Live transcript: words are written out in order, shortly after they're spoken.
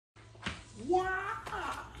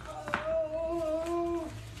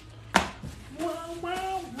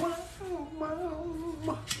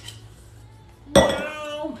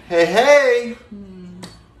Hey, hey!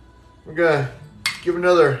 We're going to give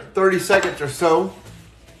another 30 seconds or so.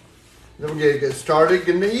 Then we're going to get started.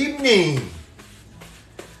 Good evening.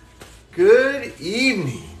 Good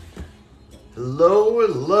evening. Hello,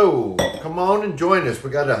 hello. Come on and join us. We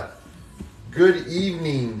got a good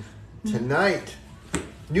evening tonight.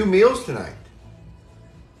 New meals tonight.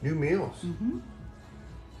 New meals. Mm-hmm.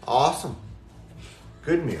 Awesome.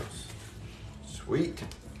 Good meals. Sweet.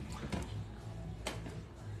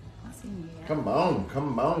 Come on,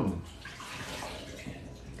 come on.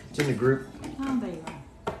 It's in the group. Oh, there you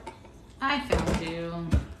are. I found you.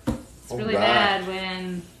 It's really right. bad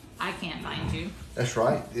when I can't find you. That's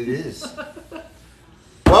right, it is.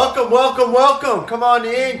 Welcome, welcome, welcome. Come on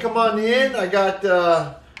in, come on in. I got,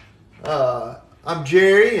 I'm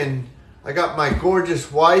Jerry, and I got my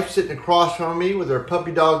gorgeous wife sitting across from me with her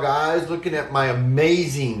puppy dog eyes looking at my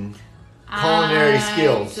amazing culinary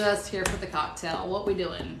skills. I'm just here for the cocktail. What we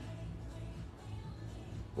doing?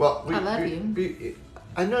 Well, I love you.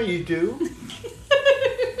 I know you do.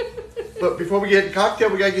 But before we get the cocktail,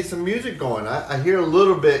 we gotta get some music going. I hear a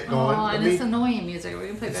little bit going. Oh, and it's annoying music. We're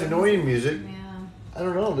gonna play. It's annoying music. Yeah. I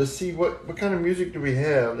don't know. Let's see what kind of music do we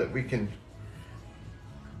have that we can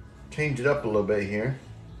change it up a little bit here.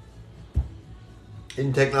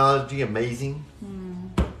 Isn't technology amazing?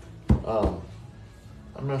 I'm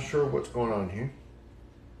not sure what's going on here.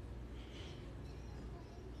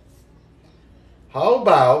 How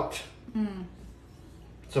about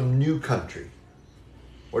some new country?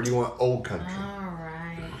 Or do you want old country? All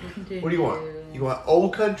right. We can do. What do you want? You want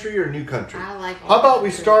old country or new country? I like. How about we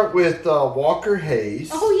country. start with Walker Hayes?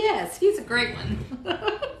 Oh yes, he's a great one.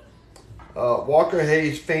 Walker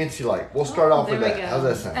Hayes Fancy Light. We'll start off with there that. we go. How's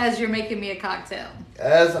that sound? As you're making me a cocktail.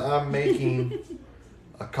 As I'm making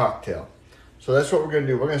a cocktail. So that's what we're going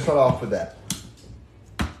to do. We're going to start off with that.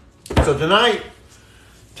 So tonight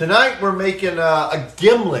we're making a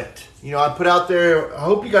gimlet. You know, I put out there, I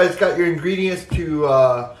hope you guys got your ingredients to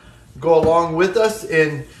go along with us.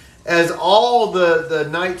 And as all the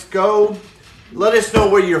nights go, let us know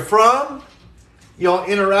where you're from. You know,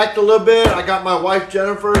 interact a little bit. I got my wife,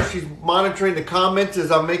 Jennifer. She's monitoring the comments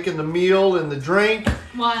as I'm making the meal and the drink.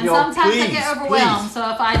 Well, and you know, sometimes please, I get overwhelmed. please.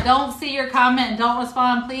 So if I don't see your comment and don't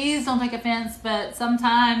respond, please don't take offense. But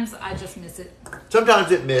sometimes I just miss it.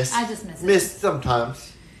 Sometimes it miss. I just miss it. Miss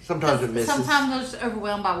sometimes. Sometimes it misses. Sometimes I'm just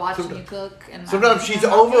overwhelmed by watching you cook. And Sometimes she's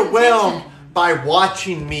overwhelmed by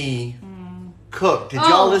watching me cook. Did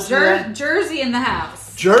y'all listen to that? Jersey in the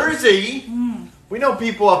house. Jersey? We know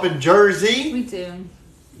people up in Jersey. We do.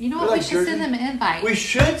 You know We what? like We should Jersey. send them an invite. We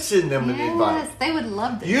should send them an invite. Yes, they would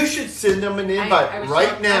love this. You should send them an invite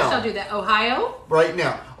right now. I shall do that. Ohio? Right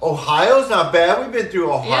now. Ohio's not bad. We've been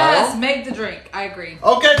through Ohio. Yes, make the drink. I agree.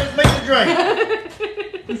 Okay, let's make the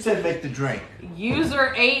drink. Who said make the drink?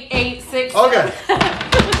 User 886. Okay.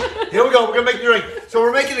 Here we go. We're going to make the drink. So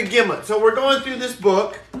we're making a gimlet. So we're going through this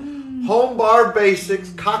book, Home Bar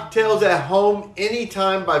Basics, Cocktails at Home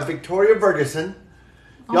Anytime by Victoria Ferguson.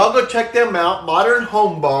 Y'all go check them out. Modern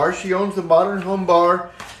Home Bar. She owns the Modern Home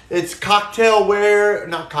Bar. It's cocktailware,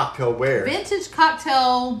 not cocktailware. Vintage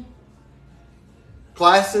cocktail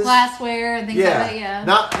Glasses. glassware and things like that, yeah.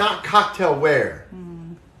 Not cocktailware.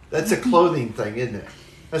 That's a clothing thing, isn't it?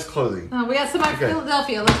 That's clothing. Oh, we got somebody from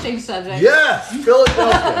Philadelphia. Let's change subject. Yes,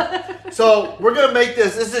 Philadelphia. So we're going to make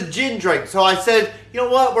this. This is a gin drink. So I said, you know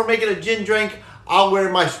what? We're making a gin drink. I'll wear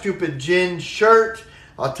my stupid gin shirt.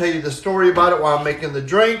 I'll tell you the story about it while I'm making the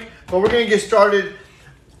drink. But we're going to get started.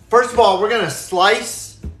 First of all, we're going to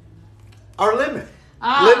slice our lemon.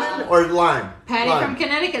 Lemon or lime? Patty from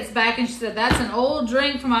Connecticut's back and she said, that's an old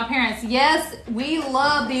drink from my parents. Yes, we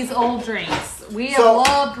love these old drinks. We have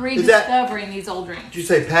loved rediscovering these old drinks. Did you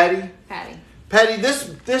say Patty? Patty. Patty,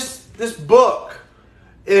 this book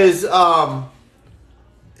is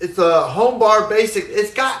it's a Home Bar Basic.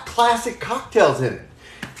 It's got classic cocktails in it.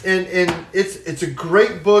 And it's a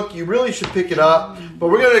great book. You really should pick it up. But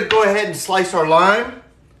we're going to go ahead and slice our lime.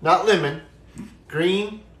 Not lemon.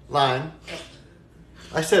 Green lime.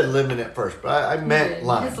 I said lemon at first, but I meant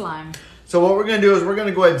lime. It's lime. So what we're going to do is we're going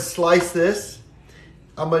to go ahead and slice this.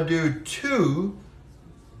 I'm going to do 2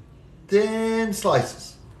 thin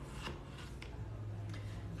slices.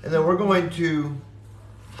 And then we're going to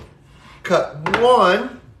cut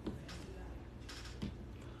 1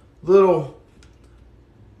 little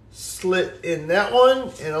slit in that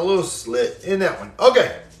one and a little slit in that one.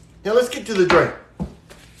 Okay, now let's get to the drink.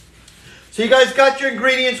 So you guys got your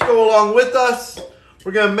ingredients, go along with us.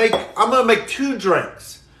 I'm gonna make 2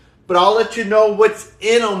 drinks, but I'll let you know what's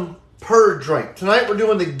in them per drink. Tonight we're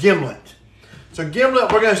doing the Gimlet. So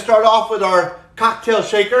Gimlet, we're gonna start off with our cocktail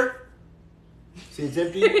shaker. See, it's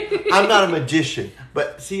empty. I'm not a magician,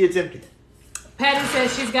 but see, it's empty. Patty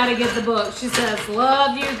says she's got to get the book. She says,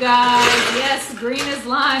 love you guys. Yes, green is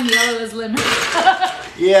lime, yellow is lemon.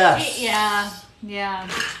 Yes. Yeah.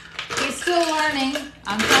 He's still learning.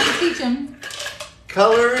 I'm trying to teach him.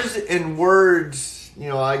 Colors and words,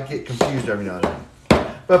 I get confused every now and then.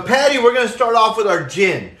 But Patty, we're going to start off with our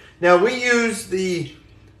gin. Now, we use the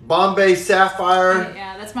Bombay Sapphire.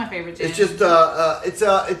 Yeah, that's my favorite gin. It's just it's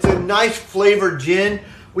a nice flavored gin.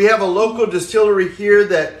 We have a local distillery here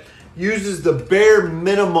that uses the bare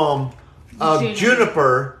minimum of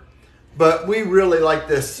juniper, but we really like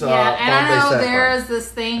this and I know Sapphire. there's this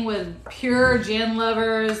thing with pure gin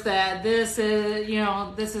lovers that this is,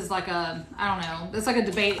 this is like I don't know, it's like a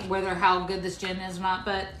debate whether how good this gin is or not,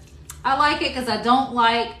 but I like it because I don't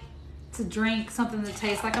like to drink something that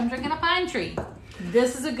tastes like I'm drinking a pine tree.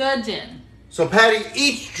 This is a good gin. So Patty,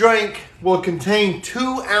 each drink will contain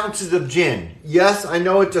 2 ounces of gin. Yes, I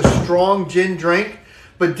know it's a strong gin drink,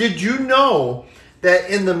 but did you know that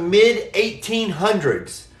in the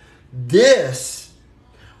mid-1800s, this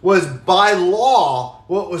was by law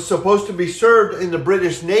what was supposed to be served in the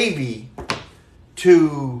British Navy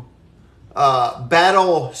to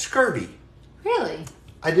battle scurvy? Really?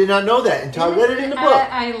 I did not know that until I read it in the book.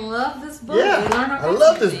 I love this book. Yeah, I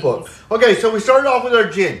love this book. Okay, so we started off with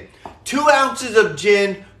our gin. 2 ounces of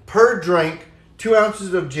gin per drink. 2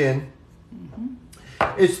 ounces of gin.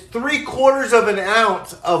 It's 3/4 of an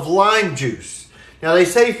ounce of lime juice. Now they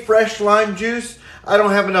say fresh lime juice. I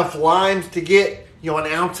don't have enough limes to get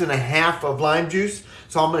 1.5 ounces of lime juice,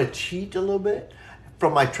 so I'm going to cheat a little bit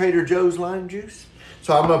from my Trader Joe's lime juice.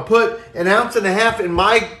 So I'm going to put 1.5 ounces in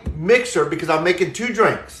my mixer because I'm making 2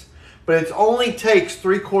 drinks, but it only takes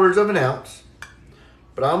 3/4 of an ounce.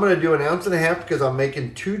 But I'm going to do 1.5 ounces because I'm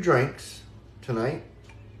making 2 drinks tonight.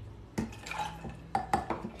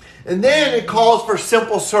 And then it calls for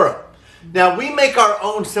simple syrup. Now, we make our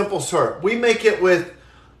own simple syrup. We make it with,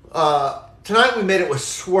 tonight we made it with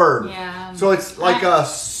Swerve. Yeah. So it's like a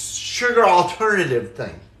sugar alternative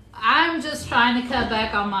thing. I'm just trying to cut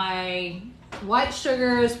back on my white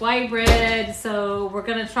sugars, white bread. So we're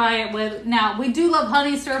going to try it with, now we do love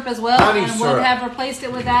honey syrup as well. Honey and syrup. would have replaced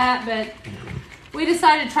it with that, but we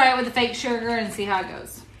decided to try it with the fake sugar and see how it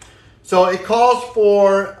goes. So it calls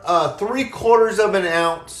for 3/4 of an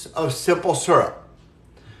ounce of simple syrup.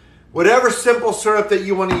 Whatever simple syrup that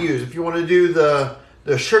you want to use. If you want to do the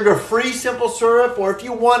sugar-free simple syrup, or if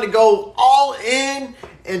you want to go all in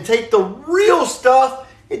and take the real stuff,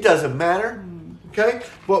 it doesn't matter. Okay?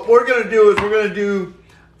 What we're going to do is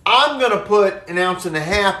I'm going to put 1.5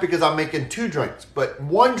 ounces because I'm making 2 drinks. But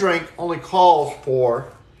 1 drink only calls for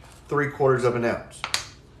 3/4 of an ounce.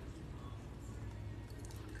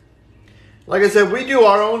 Like I said, we do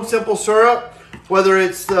our own simple syrup, whether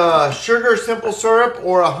it's sugar simple syrup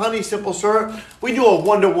or a honey simple syrup. We do a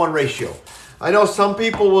 1-to-1 ratio. I know some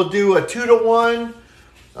people will do a 2-to-1,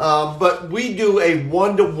 but we do a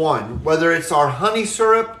 1-to-1, whether it's our honey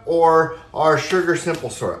syrup or our sugar simple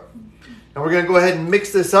syrup. And we're going to go ahead and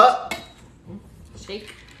mix this up.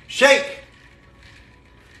 Shake. Shake!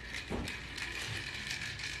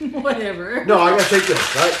 Whatever. No, I got to take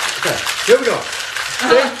this, right? Okay, here we go.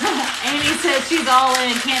 Amy says she's all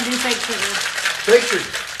in, can't do fake sugar. Fake sugar.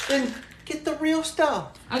 Then get the real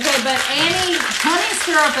stuff. Okay, but Annie, honey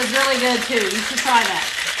syrup is really good too. You should try that.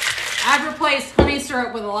 I've replaced honey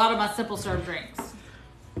syrup with a lot of my simple syrup drinks.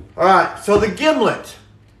 All right, so the Gimlet.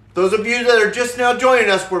 Those of you that are just now joining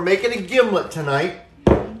us, we're making a Gimlet tonight.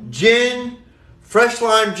 Gin, fresh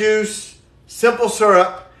lime juice, simple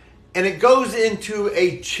syrup, and it goes into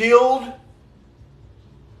a chilled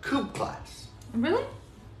coupe glass. Really?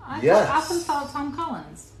 Yes. I often thought Tom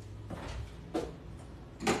Collins.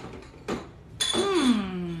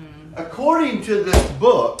 According to this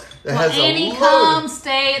book that has Annie, a come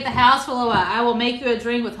stay at the house for a while. I will make you a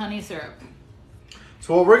drink with honey syrup.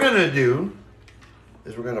 So what we're going to do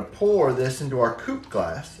is we're going to pour this into our coupe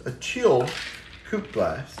glass, a chilled coupe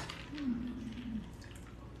glass.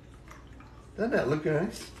 Doesn't that look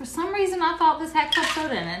nice? For some reason, I thought this had club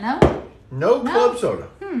soda in it. No? No club soda.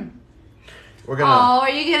 We're gonna. Oh, are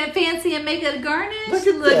you getting fancy and make it a garnish? Look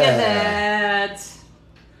at that.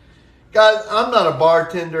 Guys, I'm not a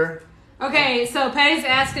bartender. Okay, so Patty's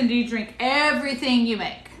asking, do you drink everything you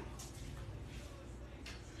make?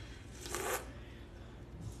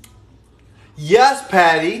 Yes,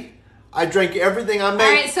 Patty. I drink everything I make.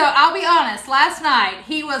 All right, so I'll be honest. Last night,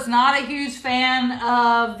 he was not a huge fan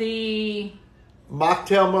of the...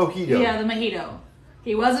 Mocktail mojito. Yeah, the mojito.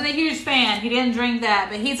 He wasn't a huge fan. He didn't drink that,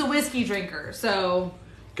 but he's a whiskey drinker, so...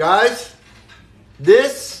 Guys,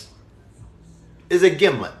 this is a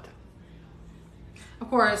Gimlet.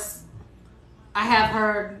 course, I have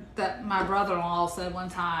heard that my brother-in-law said one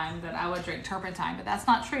time that I would drink turpentine, but that's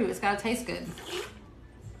not true. It's got to taste good.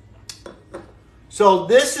 So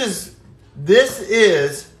this is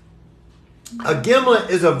a Gimlet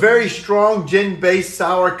is a very strong gin-based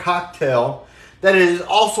sour cocktail that is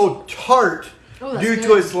also tart due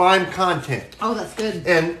to its lime content. Oh, that's good.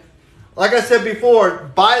 And like I said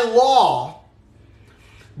before, by law,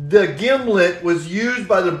 the Gimlet was used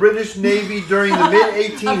by the British Navy during the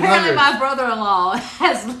mid-1800s. Apparently my brother-in-law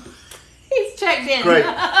he's checked in. Great.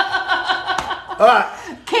 All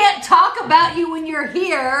right. Can't talk about you when you're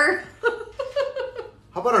here.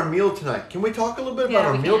 How about our meal tonight? Can we talk a little bit about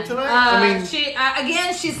our we meal can. tonight? I mean,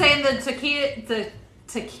 she's saying the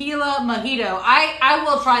tequila mojito. I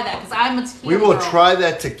will try that because I'm a tequila we will girl. try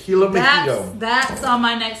that tequila mojito. That's on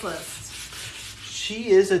my next list. She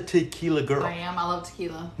is a tequila girl. I am. I love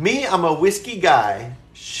tequila. Me, I'm a whiskey guy.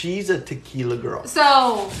 She's a tequila girl.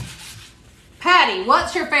 So, Patty,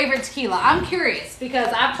 what's your favorite tequila? I'm curious because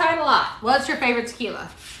I've tried a lot. What's your favorite tequila?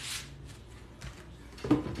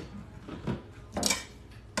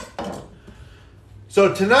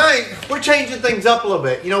 So tonight, we're changing things up a little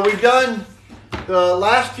bit. You know, we've done, the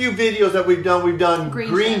last few videos that we've done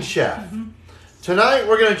Green Chef. Mm-hmm. Tonight,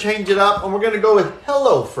 we're going to change it up, and we're going to go with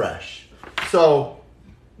HelloFresh. So,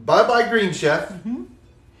 bye-bye Green Chef. Mm-hmm.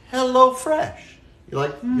 HelloFresh. You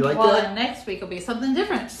like that? Well, next week will be something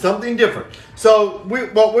different. Something different. So,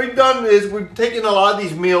 what we've done is we've taken a lot of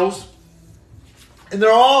these meals, and they're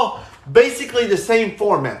all basically the same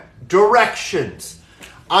format. Directions.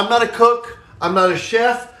 I'm not a cook. I'm not a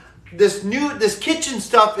chef. This kitchen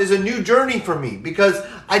stuff is a new journey for me because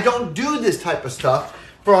I don't do this type of stuff.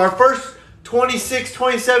 For our first 26,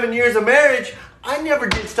 27 years of marriage, I never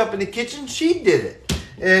did stuff in the kitchen. She did it.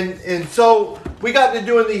 And so we got to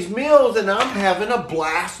doing these meals and I'm having a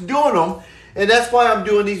blast doing them. And that's why I'm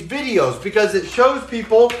doing these videos because it shows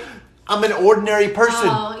people I'm an ordinary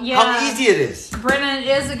person. Oh, yeah. How easy it is. Brennan, it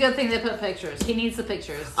is a good thing they put pictures. He needs the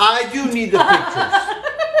pictures. I do need the pictures.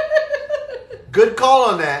 Good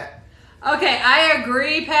call on that. Okay, I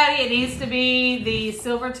agree, Patty. It needs to be the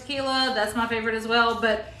silver tequila. That's my favorite as well.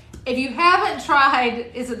 But if you haven't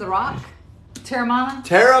tried, is it The Rock? Terramana?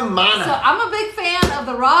 Terramana. So I'm a big fan of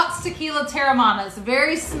The Rock's tequila Terramana. It's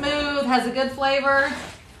very smooth, has a good flavor.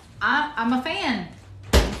 I'm a fan.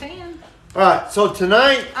 All right, so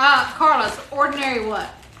tonight... Carlos, ordinary what?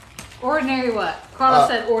 Ordinary what? Carlos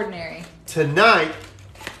said ordinary. Tonight...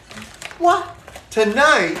 What?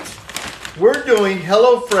 Tonight... We're doing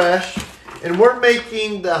HelloFresh, and we're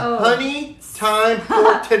making the honey thyme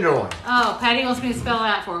pork tenderloin. Oh, Patty wants me to spell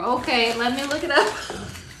that for her. Okay, let me look it up.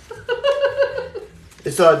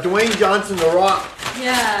 It's Dwayne Johnson, The Rock.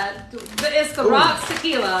 Yeah, it's The Rock's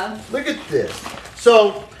tequila. Look at this.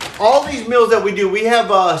 So, all these meals that we do, we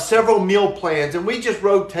have several meal plans, and we just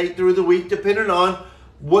rotate through the week depending on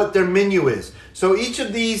what their menu is. So, each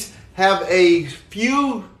of these have a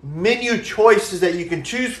few menu choices that you can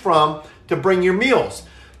choose from to bring your meals.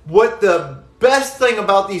 What the best thing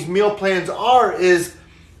about these meal plans are is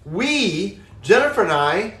Jennifer and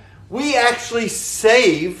I, we actually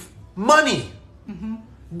save money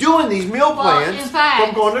doing these meal plans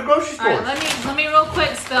from going to the grocery store. All right, let me real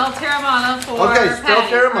quick spell Terramana for Patty. Spell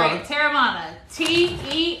Terramana. All right, Terramana.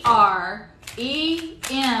 Teremana.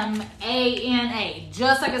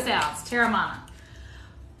 Just like it sounds. Terramana.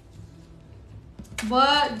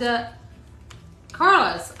 What the...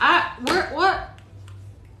 Carlos, what?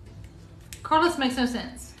 Carlos makes no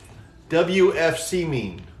sense. WFC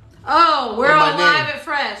mean. Oh, we're all live at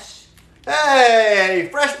Fresh. Hey,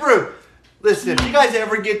 Fresh Brew. Listen, if you guys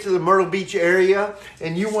ever get to the Myrtle Beach area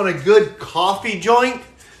and you want a good coffee joint,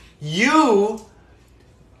 you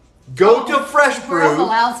go to Fresh Brew. We're on the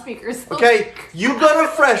loudspeakers. Okay, you go to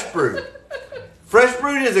Fresh Brew. Fresh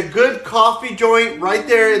Brew is a good coffee joint right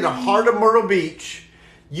there in the heart of Myrtle Beach.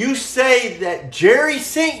 You say that Jerry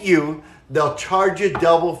sent you, they'll charge you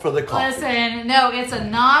double for the coffee. Listen, no, it's a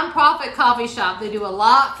non-profit coffee shop. They do a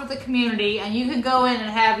lot for the community, and you can go in and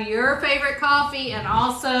have your favorite coffee and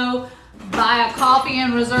also buy a coffee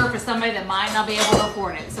in reserve for somebody that might not be able to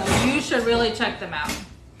afford it. So you should really check them out.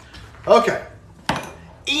 Okay.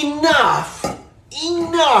 Enough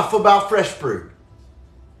about Fresh Brew.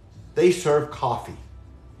 They serve coffee.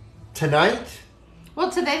 Tonight? Well,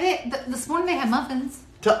 today, this morning they had muffins.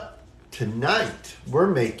 Tonight, we're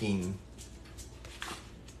making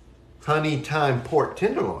honey thyme pork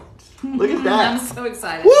tenderloins. Look at that. I'm so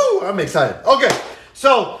excited. Woo! I'm excited. Okay,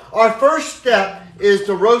 so our first step is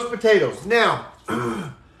to roast potatoes. Now,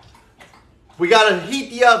 we got to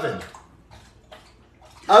heat the oven.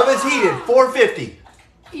 Oven's heated, 450.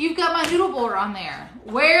 you've got my noodle board on there.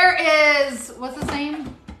 Where is, what's his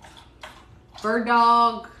name? Bird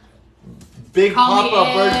Dog. Big Call me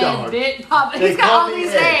Papa Bird Ed, Dog. Big Papa. They He's got call all me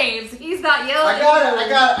these Ed. names. He's not yelling. I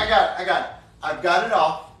got it. I've got it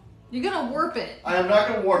off. You're going to warp it. I am not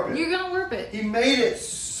going to warp it. You're going to warp it. He made it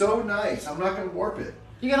so nice. I'm not going to warp it.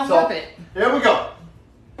 You're going to warp it. There we go.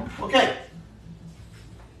 Okay.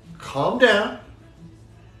 Calm down.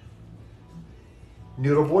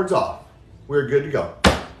 Noodle board's off. We're good to go.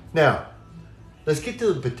 Now, let's get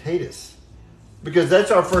to the potatoes. Because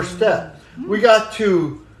that's our first step. We got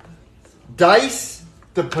to dice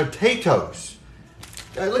the potatoes.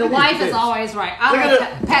 The wife is always right.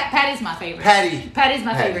 Patty's my favorite. Patty's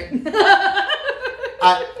my favorite.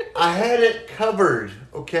 I had it covered,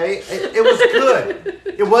 okay? It was good.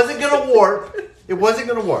 It wasn't going to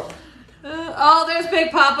warp. Oh, there's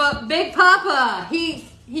Big Papa. Big Papa. He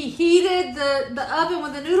heated the oven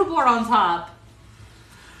with the noodle board on top.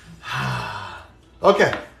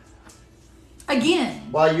 Okay.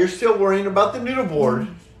 Again. While you're still worrying about the noodle board,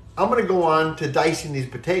 I'm going to go on to dicing these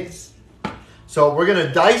potatoes. So we're going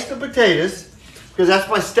to dice the potatoes because that's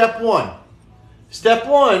my step one. Step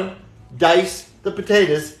one, dice the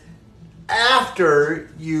potatoes after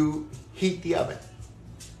you heat the oven.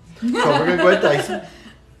 So we're going to go ahead and dice them.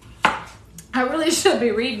 I really should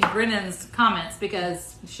be reading Brennan's comments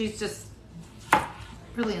because she's just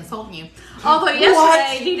really insulting you. Although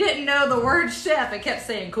yesterday he didn't know the word chef and kept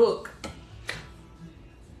saying cook.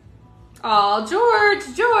 Oh,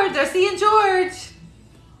 George, they're seeing George.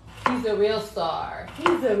 He's a real star.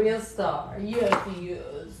 Yes, he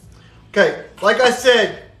is. Okay, like I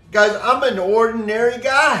said, guys, I'm an ordinary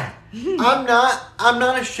guy. I'm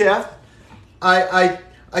not a chef. I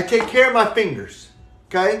take care of my fingers.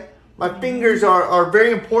 Okay? My fingers are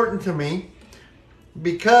very important to me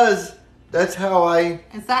because that's how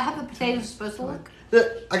Is that how the potatoes are supposed to look?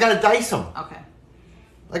 I gotta dice them. Okay.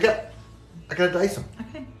 I gotta dice them.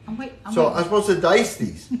 Okay. I'm waiting. I'm supposed to dice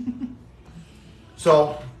these.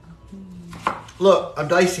 So, look, I'm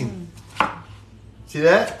dicing. See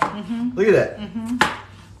that? Mm-hmm. Look at that. Mm-hmm.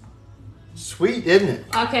 Sweet, isn't it?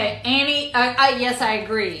 Okay, Annie, yes, I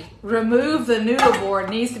agree. Remove the noodle board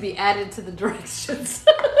needs to be added to the directions.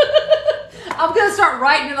 I'm going to start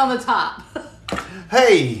writing it on the top.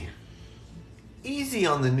 Hey, easy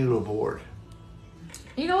on the noodle board.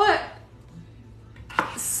 You know what?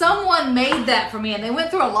 Someone made that for me, and they went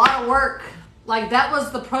through a lot of work. Like, that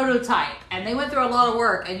was the prototype, and they went through a lot of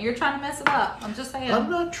work, and you're trying to mess it up. I'm just saying. I'm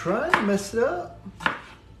not trying to mess it up.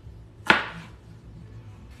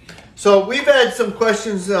 So we've had some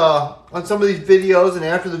questions on some of these videos, and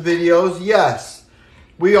after the videos, yes,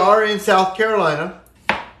 we are in South Carolina.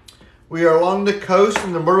 We are along the coast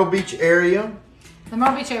in the Myrtle Beach area. The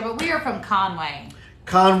Myrtle Beach area, but we are from Conway.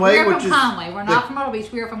 Conway, We're from Conway. We're not from Myrtle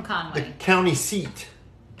Beach. We are from Conway. The county seat.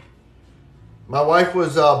 My wife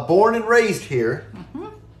was born and raised here,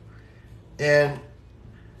 and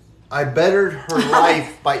I bettered her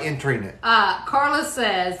life by entering it. Carla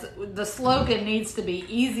says the slogan needs to be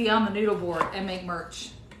easy on the noodle board and make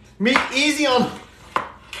merch. Easy on...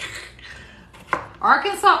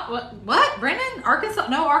 Arkansas, what? Brennan? Arkansas?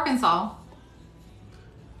 No, Arkansas.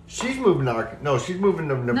 She's moving to Arkansas. No, she's moving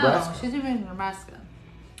to Nebraska. No, she's moving to Nebraska.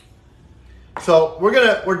 So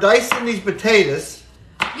we're dicing these potatoes.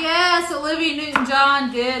 Yes, Olivia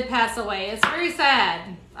Newton-John did pass away. It's very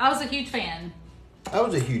sad. I was a huge fan. I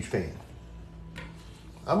was a huge fan.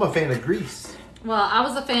 I'm a fan of Grease. Well, I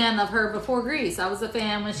was a fan of her before Grease. I was a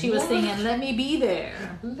fan when she was singing "Let Me Be There."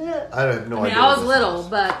 I have no idea. I was little,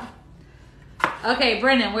 but okay,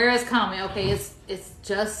 Brennan, where is Conway? Okay, it's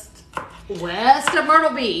just west of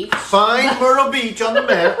Myrtle Beach. Find Myrtle Beach on the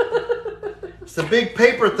map. It's a big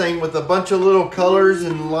paper thing with a bunch of little colors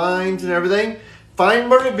and lines and everything. Find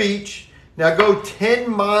Myrtle Beach. Now go 10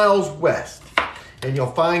 miles west, and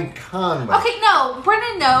you'll find Conway. Okay, no,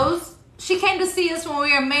 Brennan knows. She came to see us when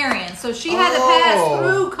we were marrying, so she had to pass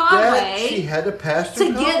through Conway. She had to pass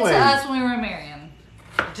through Conway to get to us when we were marrying.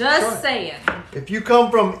 Just saying. If you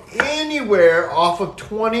come from anywhere off of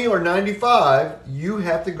 20 or 95, you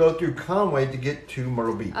have to go through Conway to get to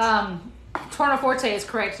Myrtle Beach. Tornaforte is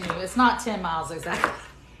correcting you. It's not 10 miles exactly.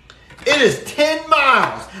 It is 10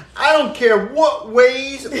 miles. I don't care what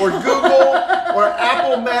Waze or Google or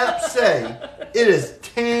Apple Maps say. It is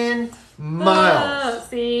 10 miles.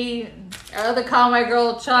 See, our other Conway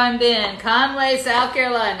girl chimed in. Conway, South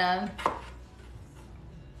Carolina.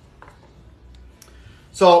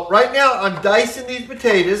 So right now I'm dicing these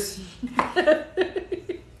potatoes.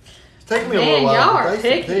 It's taking me a little while y'all to are dice the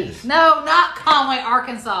picky. potatoes. No, not Conway,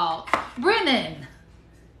 Arkansas. Brennan,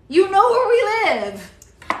 you know where we live.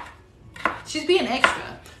 She's being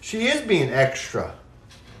extra. She is being extra.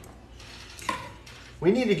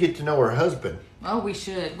 We need to get to know her husband. Oh, we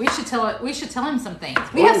should. We should tell him some things.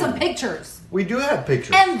 We have some pictures. We do have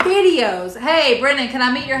pictures. And videos. Hey, Brendan, can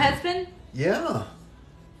I meet your husband? Yeah.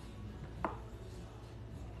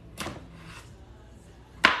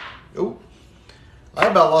 Oh, I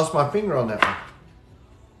about lost my finger on that one.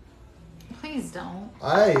 Please don't.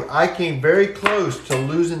 I came very close to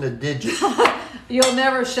losing a digit. You'll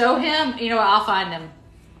never show him? You know what? I'll find him.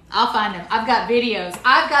 I've got videos.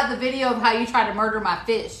 I've got the video of how you tried to murder my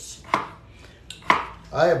fish.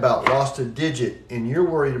 I about lost a digit, and you're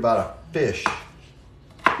worried about a fish.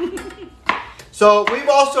 So we've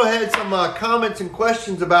also had some comments and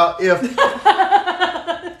questions about if...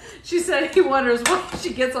 She said he wonders what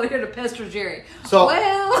she gets on here to pester Jerry. So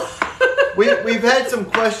well... we've had some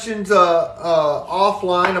questions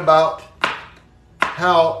offline about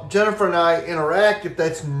how Jennifer and I interact, if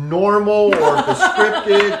that's normal or if it's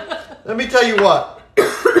scripted. Let me tell you what.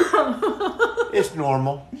 It's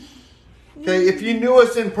normal. Okay, if you knew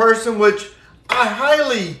us in person, which I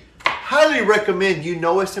highly recommend you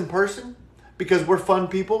know us in person because we're fun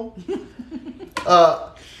people.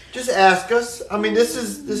 Just ask us. I mean, this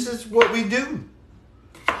is what we do.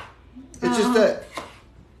 It's just that.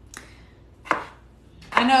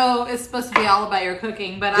 I know it's supposed to be all about your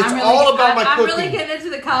cooking, but I'm really getting into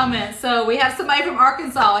the comments. So we have somebody from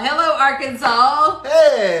Arkansas. Hello, Arkansas.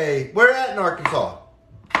 Hey, where at in Arkansas?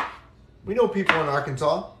 We know people in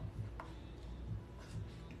Arkansas.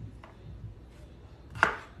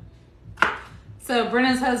 So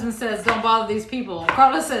Brenna's husband says, don't bother these people.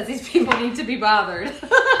 Carla says, these people need to be bothered.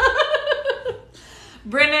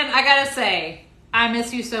 Brennan, I gotta say, I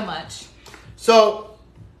miss you so much. So,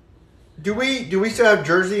 do we still have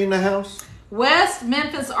Jersey in the house? West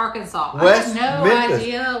Memphis, Arkansas. West I have no Memphis.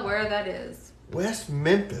 idea where that is. West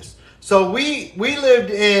Memphis. So we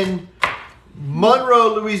lived in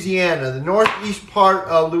Monroe, Louisiana, the northeast part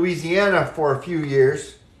of Louisiana for a few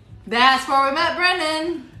years. That's where we met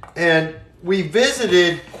Brennan. And we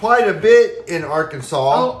visited quite a bit in Arkansas.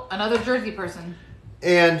 Oh, another Jersey person.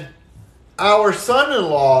 And our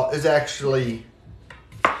son-in-law is actually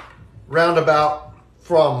roundabout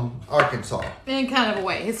from Arkansas. In kind of a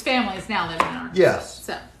way. His family is now living in Arkansas. Yes.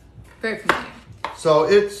 So, very familiar. So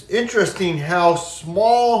it's interesting how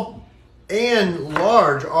small and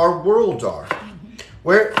large our worlds are. Mm-hmm.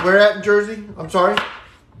 Where at in Jersey? I'm sorry.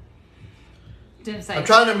 Didn't say. I'm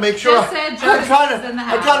trying to make sure. I'm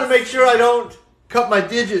trying to make sure I don't cut my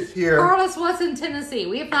digits here. Carlos, what's in Tennessee?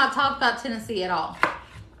 We have not talked about Tennessee at all.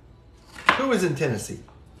 Who is in Tennessee?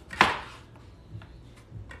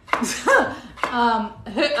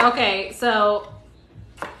 Okay, so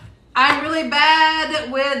I'm really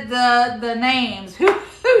bad with the names. Who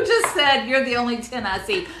just said you're the only 10 I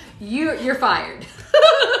see? You're fired.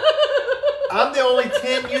 I'm the only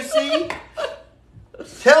 10 you see?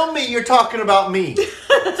 Tell me you're talking about me.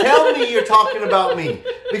 Tell me you're talking about me.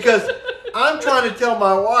 Because I'm trying to tell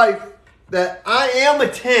my wife that I am a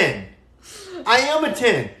 10. I am a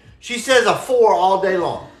 10. She says a 4 all day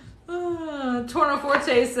long. Torno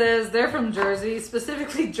Forte says they're from Jersey,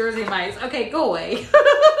 specifically Jersey Mice. Okay, go away.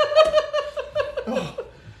 Oh.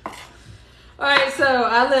 All right, so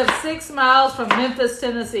I live 6 miles from Memphis,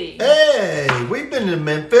 Tennessee. Hey, we've been to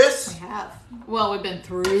Memphis. We have. Well, we've been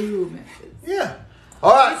through Memphis. Yeah.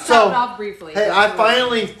 All right, We so stopped off briefly. hey, I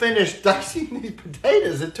finally finished dicing these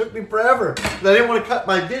potatoes. It took me forever. I didn't want to cut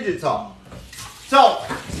my digits off. So,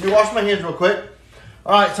 let me wash my hands real quick.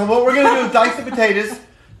 All right, so what we're going to do is dice the potatoes,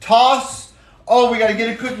 toss. Oh, we got to get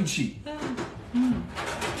a cooking sheet.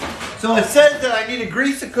 So it says that I need to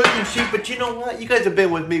grease a cooking sheet, but you know what? You guys have been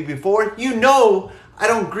with me before. You know I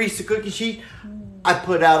don't grease the cooking sheet. I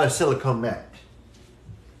put out a silicone mat.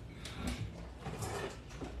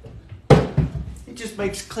 It just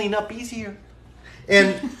makes cleanup easier.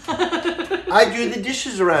 And I do the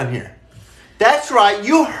dishes around here. That's right.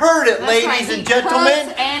 You heard it, ladies right. and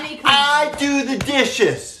gentlemen. And he I do the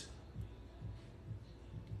dishes.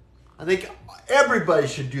 I think everybody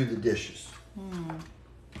should do the dishes.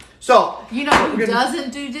 So, you know who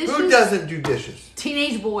doesn't do dishes? Who doesn't do dishes?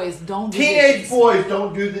 Teenage boys don't do Teenage dishes. boys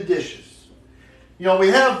don't do the dishes. You know, we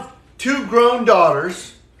have 2 grown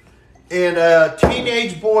daughters and a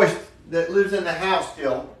teenage boy that lives in the house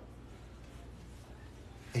still.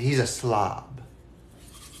 And he's a slob.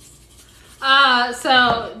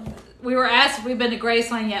 So we were asked if we've been to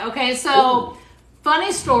Graceland yet. Okay, so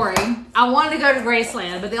funny story. I wanted to go to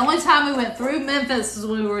Graceland, but the only time we went through Memphis is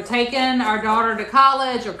when we were taking our daughter to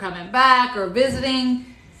college or coming back or visiting.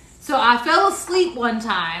 So I fell asleep one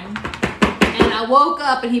time, and I woke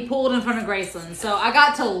up and he pulled in front of Graceland. So I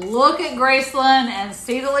got to look at Graceland and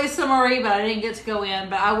see the Lisa Marie, but I didn't get to go in.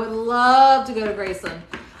 But I would love to go to Graceland.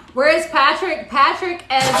 Where is Patrick? Patrick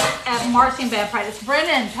is at marching band practice.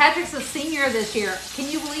 Brennan, Patrick's a senior this year.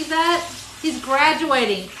 Can you believe that? He's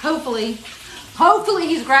graduating. Hopefully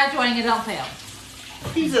he's graduating and don't fail.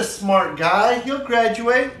 He's a smart guy. He'll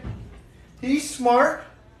graduate. He's smart.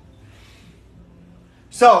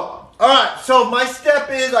 So, all right. So my step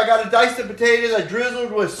is I got to dice the potatoes. I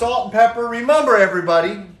drizzled with salt and pepper. Remember,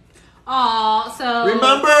 everybody. Aw, so...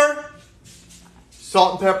 Remember,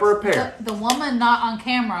 salt and pepper a pair. The woman not on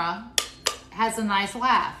camera has a nice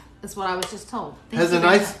laugh. That's what I was just told. Has a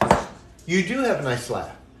nice... You do have a nice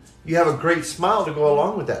laugh. You have a great smile to go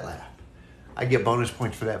along with that laugh. I get bonus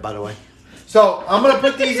points for that, by the way. So I'm going to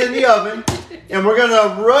put these in the oven, and we're going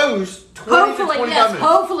to roast 20 to 25 minutes.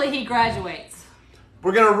 Hopefully he graduates.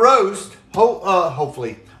 We're going to roast,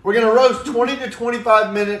 hopefully. We're going to roast 20 to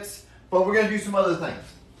 25 minutes, but we're going to do some other things.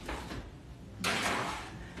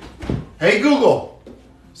 Hey, Google,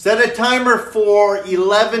 set a timer for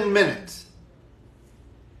 11 minutes.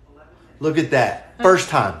 Look at that. First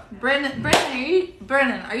time. Brennan,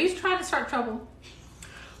 are you trying to start trouble?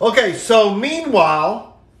 Okay, so meanwhile...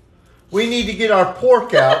 we need to get our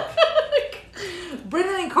pork out.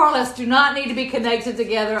 Brennan and Carlos do not need to be connected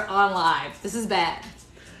together on live. This is bad.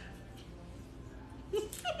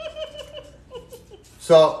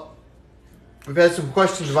 So, we've had some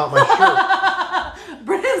questions about my shirt.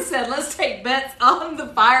 Brennan said, let's take bets on the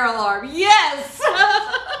fire alarm. Yes!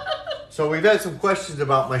 So, we've had some questions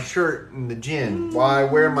about my shirt and the gin. Why I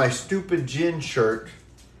wear my stupid gin shirt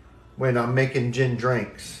when I'm making gin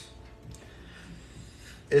drinks.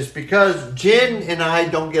 It's because Jen and I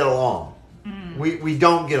don't get along. We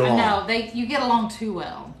don't get along. No, you get along too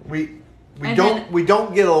well. We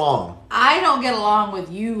don't get along. I don't get along with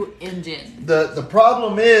you and Jen. The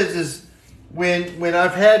problem is when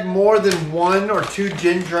I've had more than 1 or 2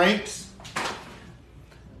 gin drinks,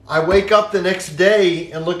 I wake up the next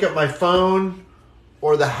day and look at my phone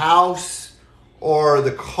or the house or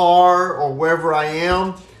the car or wherever I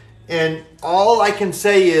am, and all I can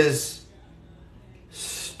say is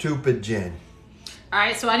stupid gin. All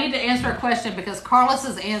right, so I need to answer a question because Carlos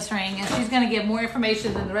is answering, and she's going to give more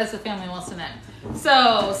information than the rest of the family wants to know.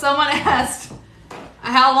 So someone asked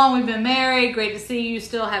how long we've been married. Great to see you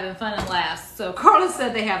still having fun and laughs. So Carlos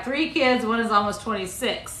said they have 3 kids. One is almost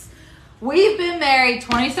 26. We've been married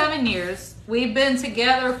 27 years. We've been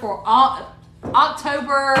together for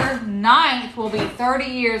October 9th will be 30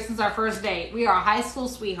 years since our first date. We are high school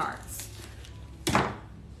sweethearts.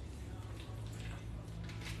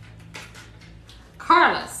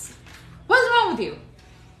 Carlos, what's wrong with you?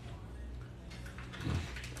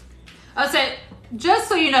 I said, just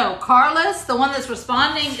so you know, Carlos, the one that's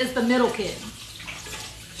responding, is the middle kid.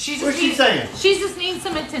 What's she saying? She just needs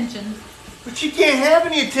some attention. But she can't have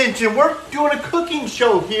any attention. We're doing a cooking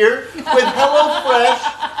show here with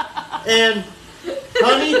HelloFresh and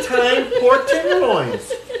Honey Time pork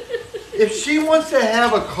tenderloins. If she wants to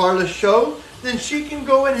have a Carla show, then she can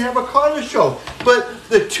go and have a Carla show. But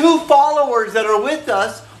the 2 followers that are with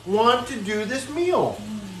us want to do this meal.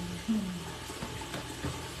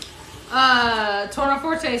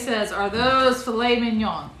 Tornaforte says, are those filet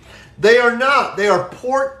mignon? They are not. They are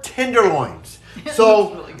pork tenderloins.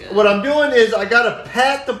 So really what I'm doing is I got to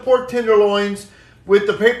pat the pork tenderloins with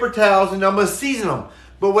the paper towels, and I'm going to season them.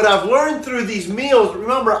 But what I've learned through these meals,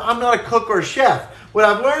 remember, I'm not a cook or a chef. What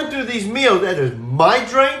I've learned through these meals, that is my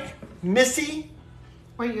drink, Missy.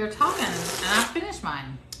 Wait, you're talking, and I finished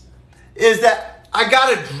mine. Is that I got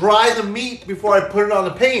to dry the meat before I put it on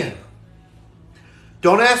the pan.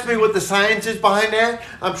 Don't ask me what the science is behind that.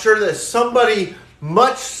 I'm sure that somebody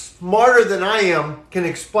much smarter than I am can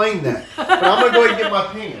explain that. But I'm going to go ahead and get my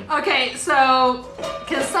pan. Okay, so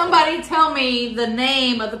can somebody tell me the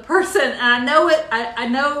name of the person? And I know it. I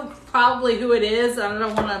know probably who it is. I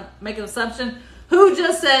don't want to make an assumption. Who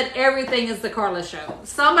just said everything is the Carla show?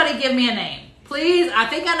 Somebody give me a name. Please. I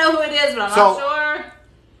think I know who it is, but I'm not sure.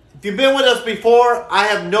 If you've been with us before, I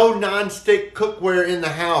have no non-stick cookware in the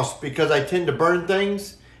house because I tend to burn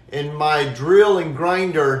things. In my drill and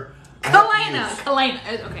grinder, Kalena.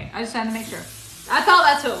 Okay, I just had to make sure. I thought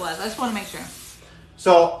that's who it was. I just want to make sure.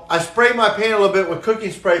 So I spray my pan a little bit with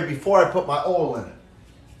cooking spray before I put my oil in it.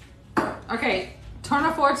 Okay,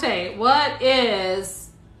 Tornaforte, what is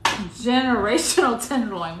generational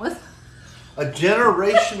tenderloin? What? A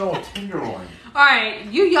generational tenderloin. All right,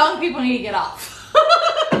 you young people need to get off.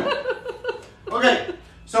 Okay,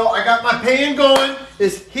 so I got my pan going.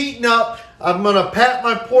 It's heating up. I'm going to pat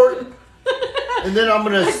my pork, and then I'm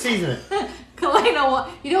going to season it. Elena,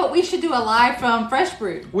 you know what? We should do a live from Fresh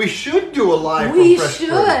Brew. We should do a live We from Fresh Brew.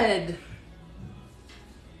 should.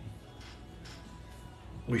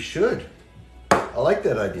 We should. I like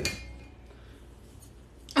that idea.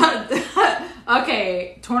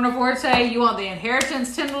 Okay, Tornaforte, you want the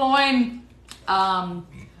inheritance tenderloin? I'll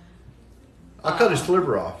cut a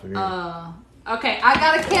sliver off. Okay, I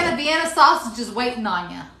got a can of Vienna sausages waiting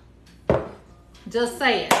on you. Just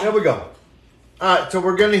saying. There we go. All right, so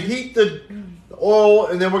we're gonna heat the oil,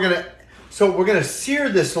 and then we're gonna sear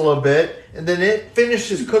this a little bit, and then it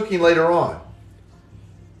finishes cooking later on.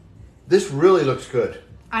 This really looks good.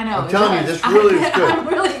 I know. I'm telling you, this really looks good. I'm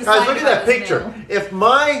really excited. Guys, look at that about this picture.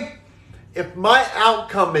 meal. If my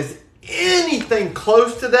outcome is anything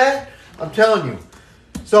close to that, I'm telling you.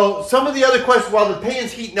 So some of the other questions, while the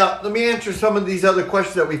pan's heating up, let me answer some of these other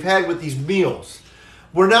questions that we've had with these meals.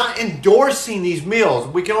 We're not endorsing these meals.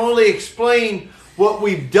 We can only explain what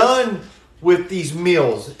we've done with these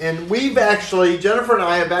meals. And we've actually, Jennifer and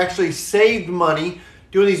I have actually saved money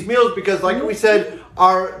doing these meals because, like we said,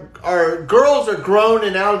 our girls are grown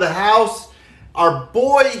and out of the house. Our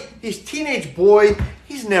boy, his teenage boy,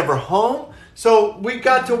 he's never home. So we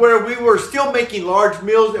got to where we were still making large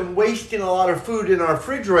meals and wasting a lot of food in our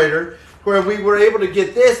refrigerator, where we were able to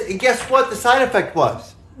get this. And guess what the side effect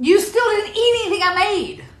was? You still didn't eat anything I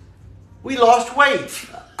made. We lost weight.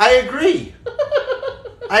 I agree.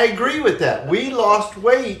 I agree with that. We lost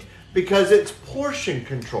weight because it's portion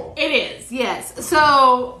control. It is, yes.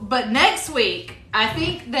 So, but next week, I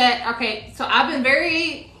think that, okay, so I've been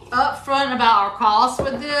very upfront about our costs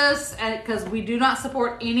with this because we do not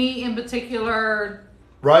support any in particular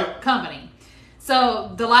company.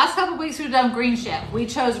 So the last couple of weeks we've done Green Chef. We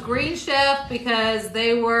chose Green Chef because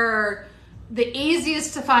they were the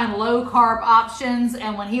easiest to find low carb options,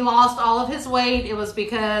 and when he lost all of his weight, it was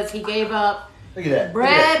because he gave up Look at that.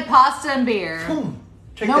 bread, pasta, and beer. Boom.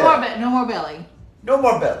 Check No that. more, no more belly. No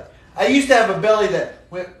more belly. I used to have a belly that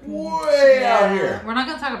went way out here. We're not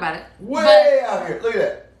going to talk about it. Way out here. Look at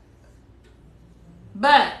that.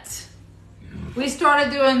 But we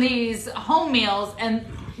started doing these home meals, and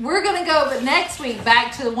we're going to go next week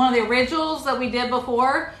back to one of the originals that we did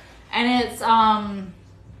before, and it's Home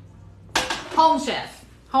Chef.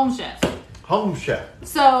 Home Chef. Home Chef.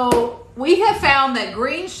 So we have found that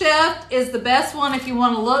Green Chef is the best one if you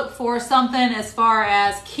want to look for something as far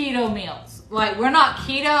as keto meals. Like, we're not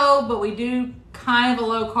keto, but we do kind of a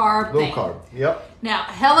low carb thing. Low carb. Yep. Now,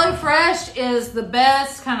 HelloFresh is the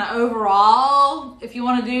best kind of overall if you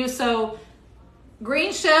want to do. So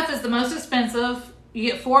Green Chef is the most expensive.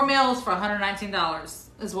 You get 4 meals for $119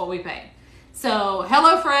 is what we pay. So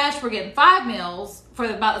HelloFresh, we're getting 5 meals for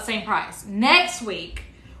about the same price. Next week,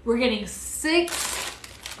 we're getting 6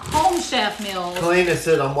 Home Chef meals Kalina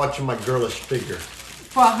said I'm watching my girlish figure.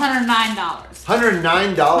 for $109. $109?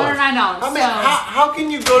 $109. I mean, how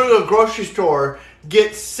can you go to a grocery store,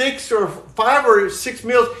 get 6 or 5 or 6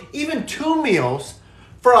 meals, even 2 meals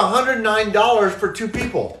for $109 for 2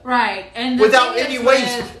 people? Right. And the without thing any is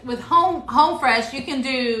waste. With Home Fresh, you can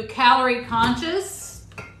do calorie conscious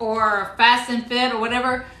or fast and fit or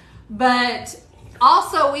whatever. But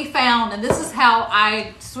also we found, and this is how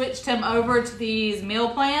I switched him over to these meal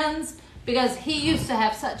plans, because he used to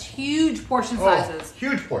have such huge portion sizes.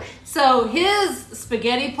 Huge portion. So his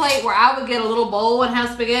spaghetti plate, where I would get a little bowl and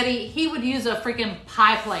have spaghetti, he would use a freaking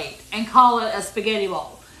pie plate and call it a spaghetti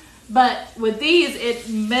bowl. But with these, it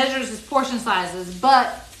measures his portion sizes.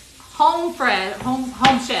 But Home Chef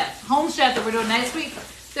that we're doing next week,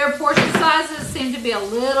 their portion sizes seem to be a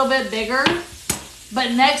little bit bigger.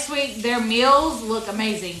 But next week, their meals look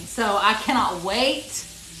amazing. So I cannot wait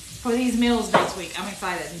for these meals next week. I'm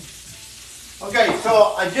excited. Okay,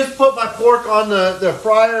 so I just put my pork on the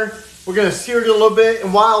fryer. We're going to sear it a little bit.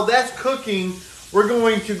 And while that's cooking, we're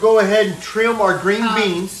going to go ahead and trim our green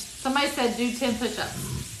beans. Somebody said do 10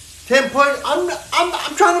 push-ups. 10 push.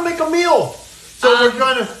 I'm trying to make a meal. So we're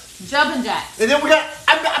trying to jumping jacks. And then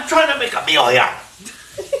I'm trying to make a meal here.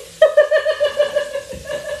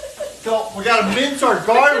 So we got to mince our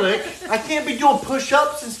garlic. I can't be doing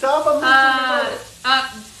push-ups and stuff.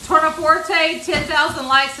 Tornaforte, 10,000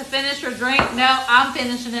 likes to finish her drink. No, I'm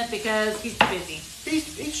finishing it because he's too busy.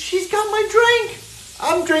 She's got my drink.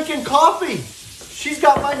 I'm drinking coffee. She's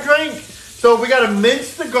got my drink. So we got to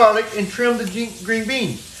mince the garlic and trim the green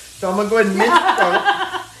beans. So I'm going to go ahead and mince the garlic.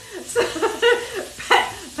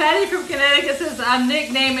 Patty from Connecticut says, I'm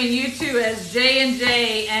nicknaming you two as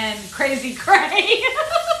J&J and Crazy Cray.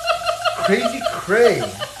 Crazy Cray.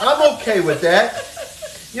 I'm okay with that.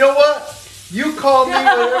 You know what? You call me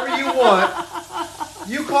whatever you want.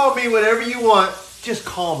 You call me whatever you want. just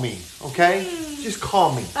call me, okay? Just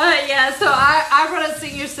call me. Yeah, so I run a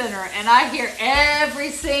senior center, and I hear every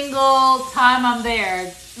single time I'm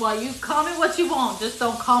there, well, you call me what you want, just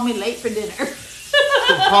don't call me late for dinner.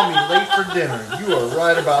 Don't call me late for dinner. You are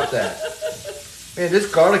right about that. Man,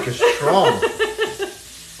 this garlic is strong.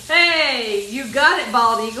 Hey, you got it,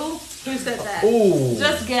 Bald Eagle. Who said that? Ooh.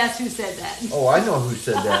 Just guess who said that. Oh, I know who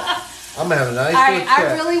said that. I'm going to have a nice All little right, I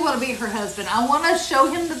chat. really want to be her husband. I want to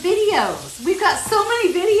show him the videos. We've got so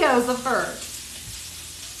many videos of her.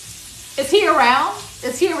 Is he around?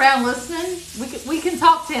 Is he around listening? We can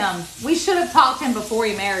talk to him. We should have talked to him before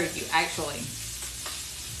he married you, actually.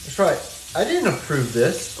 That's right. I didn't approve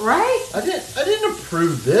this. Right? I didn't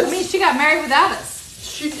approve this. I mean, she got married without us.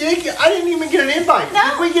 She did. I didn't even get an invite. No.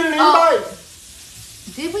 Did we get an invite? Oh.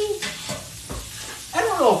 Did we? I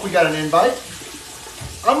don't know if we got an invite.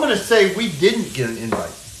 I'm going to say we didn't get an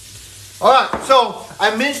invite. All right. So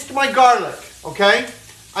I minced my garlic. Okay.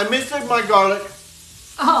 I minced my garlic.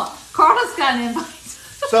 Oh, Carla's got an invite.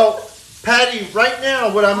 So Patty, right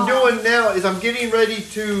now, what I'm doing now is I'm getting ready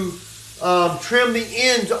to trim the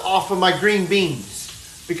ends off of my green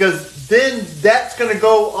beans, because then that's going to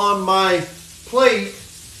go on my plate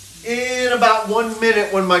in about 1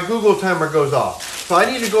 minute when my Google timer goes off. So I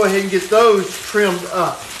need to go ahead and get those trimmed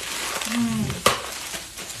up.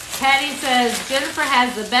 Patty says, Jennifer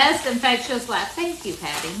has the best infectious laugh. Thank you,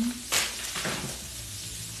 Patty.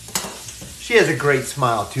 She has a great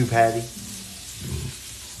smile too, Patty.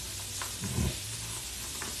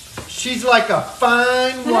 She's like a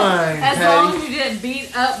fine wine, As Patty. long as you didn't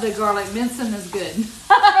beat up the garlic, mincing is good.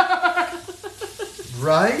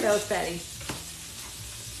 Right? That was Patty.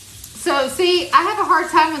 So, see, I have a hard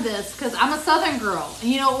time with this because I'm a Southern girl. And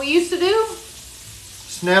you know what we used to do?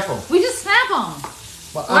 Snap them. We just snap them.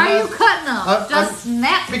 Well, Why are you cutting them? Just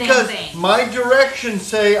snap the damn Because thing. my directions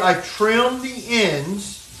say I trim the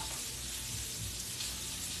ends.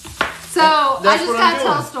 So, I That's just what got I'm to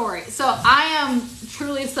tell a doing. story. So, I am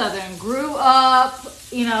truly Southern. Grew up,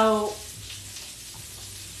 you know.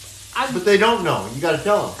 But they don't know. You got to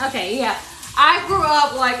tell them. Okay, yeah. I grew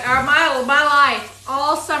up like my life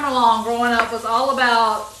all summer long growing up was all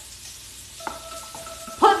about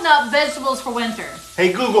putting up vegetables for winter.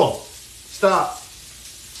 Hey, Google, stop.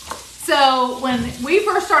 So when we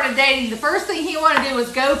first started dating, the first thing he wanted to do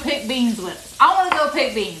was go pick beans with us. I want to go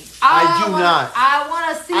pick beans. I do not. I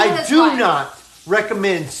want to see what I it's do like. not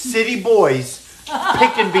recommend city boys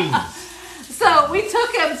picking beans. So we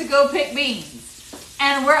took him to go pick beans.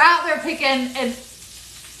 And we're out there picking, and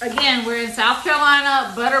again, we're in South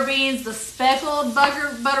Carolina, butter beans, the speckled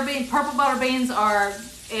butter beans, purple butter beans are,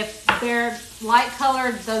 if they're light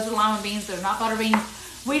colored, those are lima beans, they're not butter beans.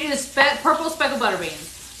 We do purple speckled butter beans.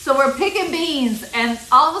 So we're picking beans, and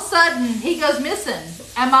all of a sudden, he goes missing.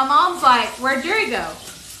 And my mom's like, where'd Jerry go?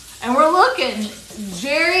 And we're looking.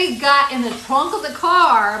 Jerry got in the trunk of the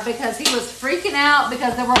car because he was freaking out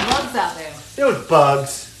because there were bugs out there. There was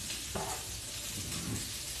bugs.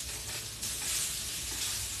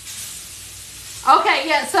 Okay,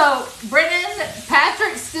 yeah, so Brennan,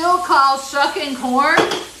 Patrick still calls shucking corn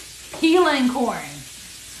peeling corn.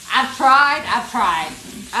 I've tried,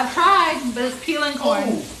 but it's peeling corn.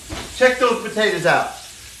 Ooh, check those potatoes out.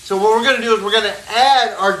 So what we're going to do is we're going to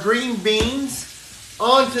add our green beans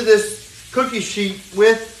onto this cookie sheet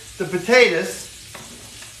with the potatoes.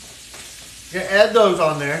 We're going to add those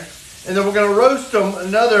on there. And then we're going to roast them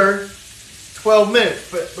another 12 minutes.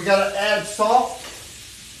 But we got to add salt.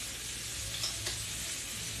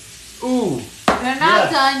 Ooh. They're not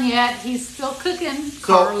done yet. He's still cooking.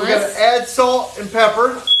 So we're going to add salt and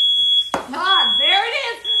pepper. Ah, there it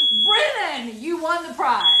is. Brennan, you won the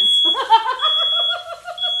prize.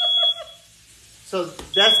 So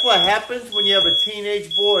that's what happens when you have a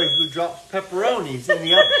teenage boy who drops pepperonis in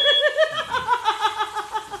the oven.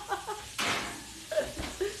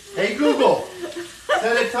 Hey Google,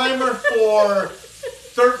 set a timer for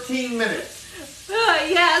 13 minutes.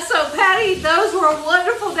 Yeah, so Patty, those were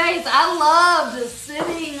wonderful days. I loved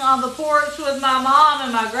sitting on the porch with my mom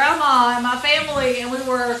and my grandma and my family, and we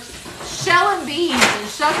were shelling beans and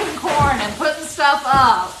shucking corn and putting stuff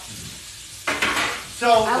up.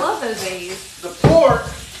 So I love those days. the pork.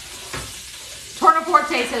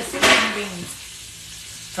 Tornaforte says season your beans.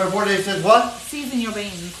 Tornaforte says what? Season your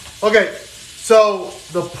beans. Okay, so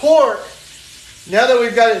the pork, now that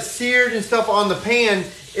we've got it seared and stuff on the pan,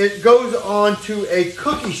 it goes onto a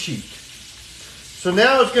cookie sheet. So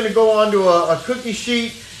now it's going to go onto a cookie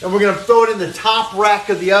sheet, and we're going to throw it in the top rack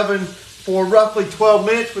of the oven for roughly 12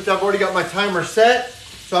 minutes, which I've already got my timer set.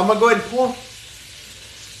 So I'm going to go ahead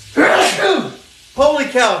and pour. Holy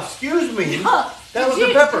cow, excuse me. That was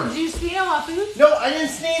the pepper. Did you sneeze on my food? No, I didn't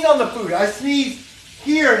sneeze on the food. I sneezed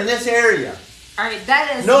here in this area. All right,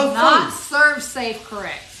 that is No not food. serve safe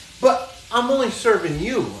correct. But I'm only serving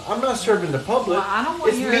you. I'm not serving the public. Well, I don't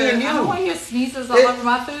want it's your, me and you. I don't want your sneezes all over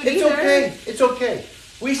my food it's either. okay. It's okay.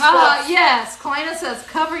 We swap. Yes, Kalina says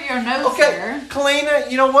cover your nose Okay, here.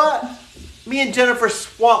 Kalina, you know what? Me and Jennifer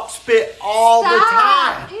swap spit all the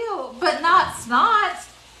time. Ew, but not snot.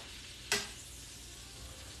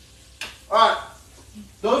 All right.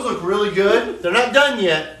 Those look really good. They're not done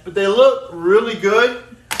yet, but they look really good.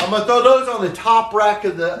 I'm going to throw those on the top rack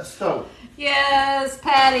of the stove. Yes,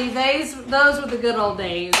 Patty, those were the good old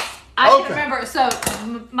days. I can remember, so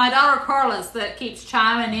my daughter Carlos that keeps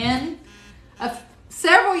chiming in,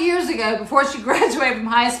 several years ago before she graduated from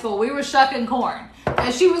high school, we were shucking corn.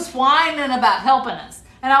 And she was whining about helping us.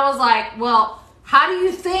 And I was like, well, how do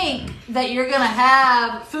you think that you're going to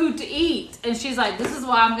have food to eat? And she's like, this is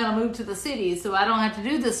why I'm going to move to the city so I don't have to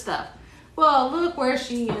do this stuff. Well, look where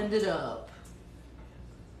she ended up.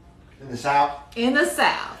 In the South? In the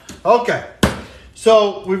South. Okay.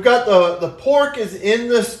 So we've got the pork is in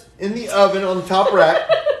the oven on the top rack.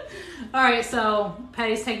 All right, so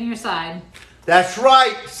Patty's taking your side. That's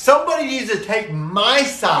right. Somebody needs to take my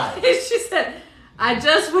side. She said, I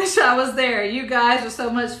just wish I was there. You guys are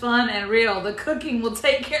so much fun and real. The cooking will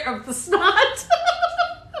take care of the snot.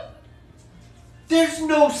 There's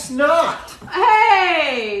no snot.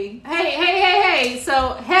 Hey.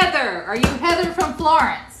 So Heather, are you Heather from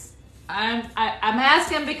Florence? I'm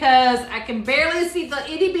asking because I can barely see the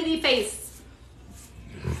itty bitty face.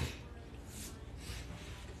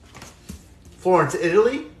 Florence,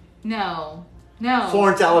 Italy? No.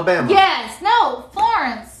 Florence, Alabama. Yes, no,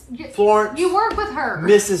 Florence. Florence. You work with her.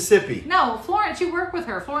 Mississippi. No, Florence, you work with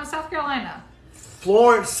her. Florence, South Carolina.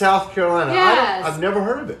 Florence, South Carolina. Yes. I've never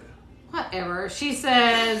heard of it. Whatever. She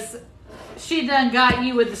says she done got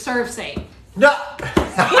you with the serve safe. No.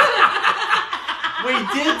 We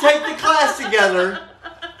did take the class together,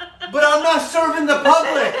 but I'm not serving the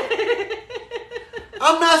public.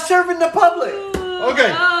 I'm not serving the public.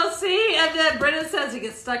 Okay. Oh, see? And then Brendan says he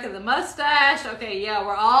gets stuck in the mustache. Okay, yeah,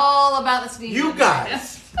 we're all about the sneeze. You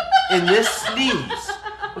guys, in this sneeze,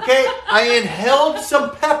 okay, I inhaled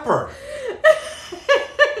some pepper.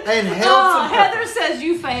 I inhaled some pepper. Heather says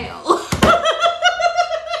you fail.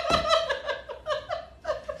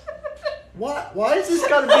 What? Why is this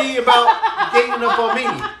got to be about ganging up on me?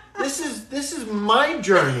 This is my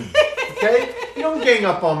journey. Okay, you don't gang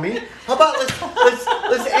up on me. How about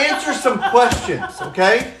let's answer some questions.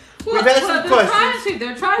 Okay, we've had some questions.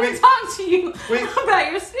 They're trying to talk to you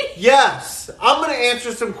about your sneeze. Yes, I'm going to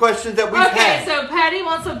answer some questions that we've had. Okay, so Patty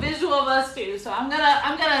wants a visual of us too. So I'm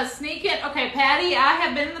gonna sneak it. Okay, Patty, I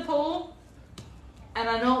have been in the pool, and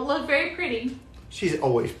I don't look very pretty. She's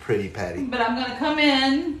always pretty, Patty. But I'm gonna come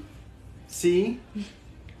in. See?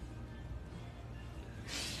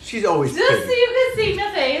 She's always Just pretty. so you can see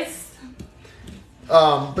my face.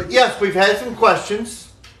 But yes, we've had some questions.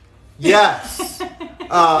 Yes.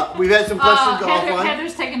 We've had some questions offline.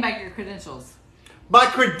 Heather's taking back your credentials. My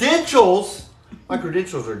credentials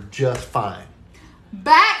are just fine.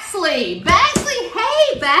 Baxley,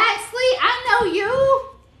 hey Baxley, I know you.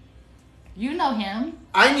 You know him.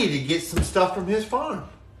 I need to get some stuff from his farm.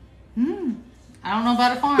 I don't know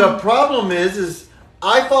about a farm. The problem is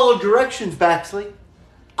I follow directions, Baxley.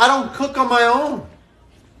 I don't cook on my own.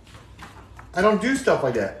 I don't do stuff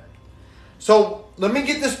like that. So let me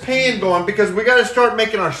get this pan going because we got to start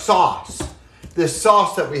making our sauce. This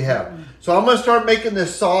sauce that we have. So I'm going to start making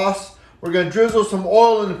this sauce. We're going to drizzle some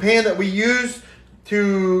oil in the pan that we use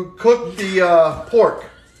to cook the pork.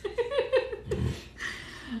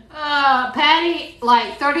 Patty,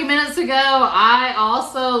 like 30 minutes ago, I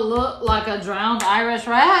also looked like a drowned Irish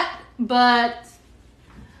rat, but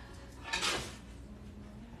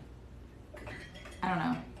I don't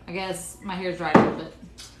know. I guess my hair's dried a little bit.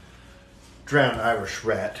 Drowned Irish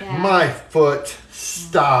rat. Yeah. My foot.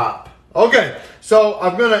 Stop. Okay, so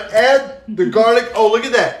I'm going to add the garlic. Oh, look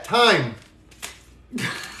at that. Time.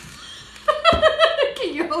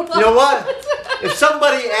 Can you hold on? You know what? If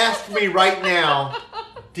somebody asked me right now,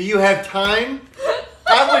 do you have time?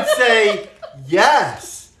 I would say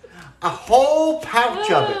yes. A whole pouch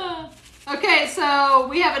of it. Okay, so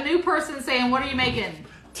we have a new person saying, what are you making?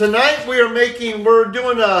 Tonight we're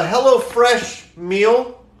doing a HelloFresh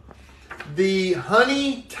meal. The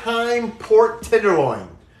honey thyme pork tenderloin.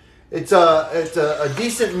 It's a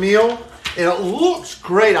decent meal and it looks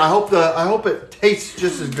great. I hope it tastes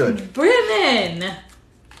just as good. Brennan!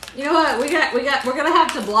 You know what? We're gonna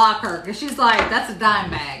have to block her because she's like, that's a dime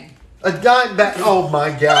bag. A dime bag. Oh my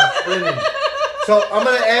gosh, Brennan. So I'm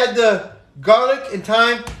gonna add garlic and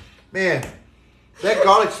thyme. Man, that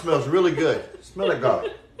garlic smells really good. Smell that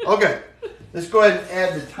garlic. Okay, let's go ahead and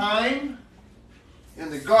add the thyme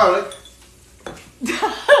and the garlic.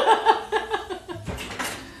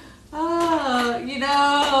 Oh, you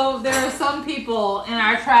know, there are some people in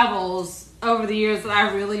our travels over the years that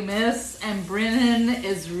I really miss, and Brennan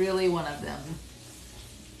is really one of them.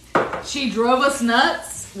 She drove us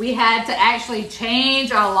nuts. We had to actually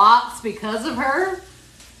change our locks because of her,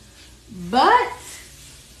 but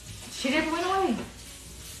she never went away.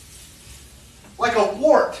 Like a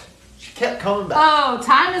wart. She kept coming back. Oh,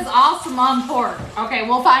 thyme is awesome on pork. Okay,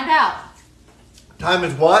 we'll find out. Thyme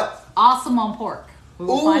is what? Awesome on pork.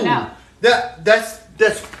 We'll find out. That's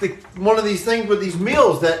one of these things with these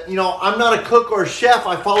meals that, you know, I'm not a cook or a chef.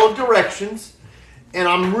 I follow directions, and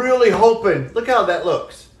I'm really hoping. Look how that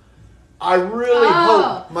looks. I really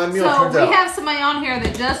hope my meal turns out. So we have somebody on here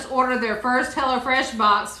that just ordered their first HelloFresh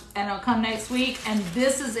box, and it'll come next week, and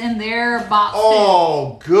this is in their box too.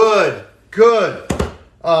 Oh, good.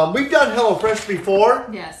 We've done HelloFresh before.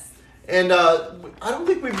 Yes. And I don't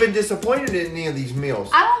think we've been disappointed in any of these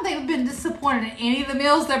meals. I don't think we've been disappointed in any of the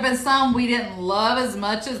meals. There have been some we didn't love as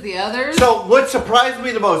much as the others. So what surprised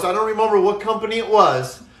me the most, I don't remember what company it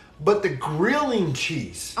was, but the grilling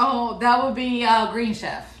cheese. Oh, that would be Green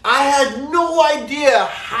Chef. I had no idea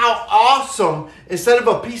how awesome, instead of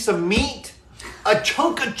a piece of meat, a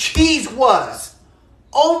chunk of cheese was.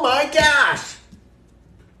 Oh my gosh.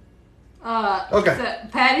 Okay. So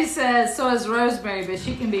Patty says, so is Rosemary, but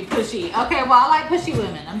she can be pushy. Okay, well, I like pushy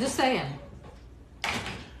women. I'm just saying.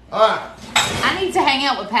 All right. I need to hang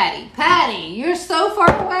out with Patty. Patty, you're so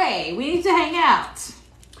far away. We need to hang out.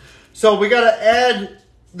 So we got to add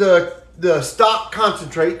the stock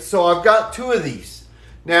concentrate. So I've got 2 of these.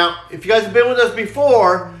 Now, if you guys have been with us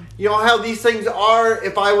before, you know how these things are.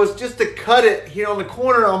 If I was just to cut it here on the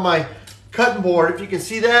corner on my cutting board, if you can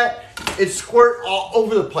see that, it squirt all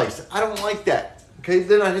over the place. I don't like that. Okay,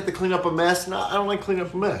 then I have to clean up a mess. And I don't like cleaning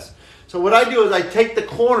up a mess. So what I do is I take the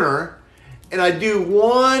corner and I do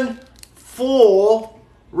 1 full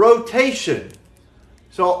rotation.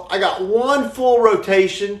 So I got 1 full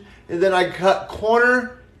rotation, and then I cut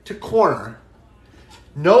corner to corner.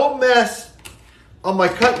 No mess on my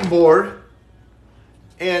cutting board,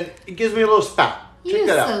 and it gives me a little spout. Check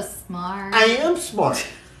that out. You're so smart. I am smart.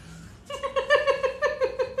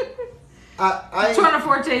 Torna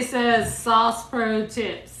Forte says, sauce pro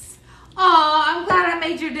tips. Oh, I'm glad I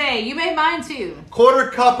made your day. You made mine too.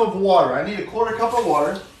 1/4 cup of water. I need a 1/4 cup of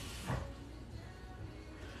water.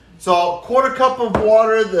 So 1/4 cup of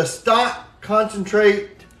water, the stock concentrate,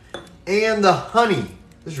 and the honey.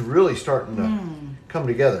 This is really starting to come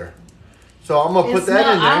together. So I'm going to put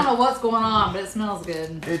that in there. I don't know what's going on, but it smells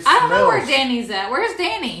good. It I don't know where smells- Danny's at. Where's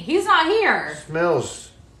Danny? He's not here. Smells.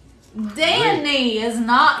 Danny is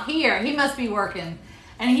not here. He must be working.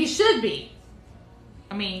 And he should be.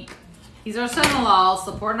 I mean, he's our son-in-law,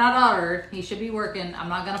 supporting our daughter. He should be working. I'm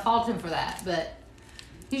not going to fault him for that, but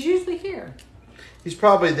he's usually here. He's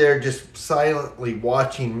probably there just silently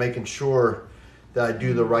watching, making sure that I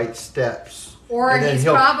do the right steps. Or And then he's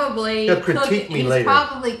he'll critique me later. He's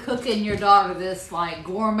probably cooking your daughter this like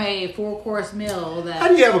gourmet 4-course meal. How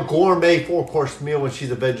do you have a gourmet 4-course meal when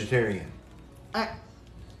she's a vegetarian?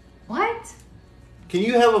 What? Can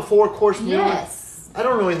you have a 4-course meal? Yes. I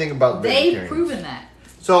don't know anything about vegetarians. They've proven that.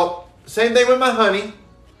 So, same thing with my honey.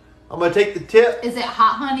 I'm going to take the tip. Is it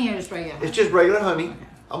hot honey or just regular honey? It's just regular honey.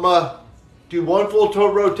 I'm going to do 1 full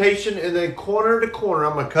toe rotation, and then corner to corner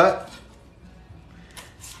I'm going to cut.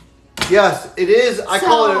 Yes, it is. I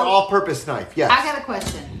call it an all-purpose knife. Yes. I got a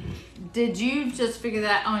question. Did you just figure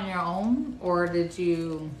that on your own, or did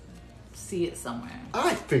you see it somewhere?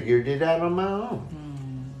 I figured it out on my own.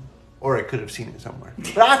 Or I could have seen it somewhere.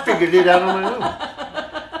 But I figured it out on my own.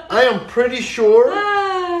 I am pretty sure.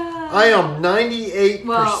 I am 98%.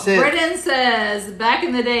 Well, Brennan says, back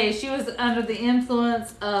in the day, she was under the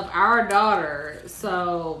influence of our daughter.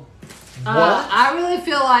 So, I really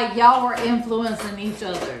feel like y'all were influencing each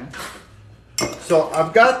other. So,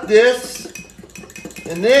 I've got this.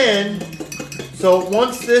 And then, so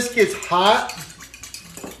once this gets hot,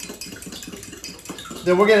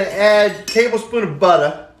 then we're going to add a tablespoon of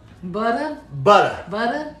butter. Butter? Butter.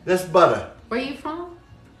 Butter? That's butter. Where you from?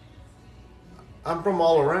 I'm from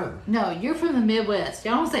all around. No, you're from the Midwest.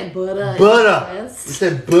 Y'all don't say butter. Butter. We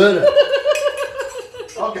said butter.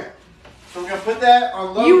 Okay. So we're going to put that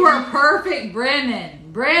on low. You were perfect,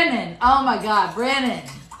 Brennan. Brennan. Oh my God, Brennan.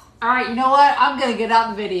 All right, you know what? I'm going to get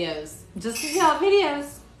out the videos. Just to get out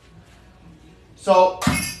videos. So,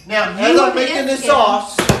 now, as I'm making this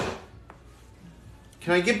sauce,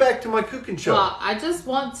 Can I get back to my cooking show? Well, I just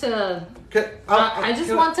want to. I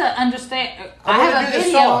I want to understand. I wanna have a do the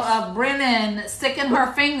video sauce. of Brennan sticking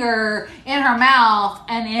her finger in her mouth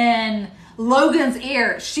and in Logan's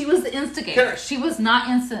ear. She was the instigator. She was not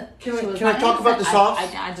instant. Can I talk about the sauce?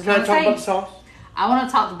 I just Can I want to talk say, about the sauce? I want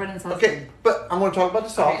to talk to Brennan's husband. Okay, but I want to talk about the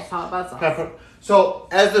sauce. Okay, talk about sauce. So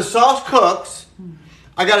as the sauce cooks,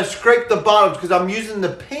 I got to scrape the bottoms because I'm using the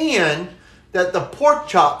pan that the pork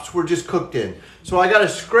chops were just cooked in. So I got to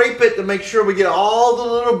scrape it to make sure we get all the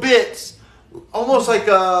little bits, almost like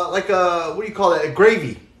a what do you call that? A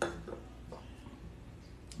gravy.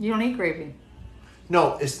 You don't eat gravy.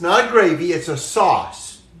 No, it's not a gravy. It's a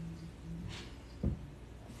sauce.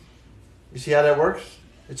 You see how that works?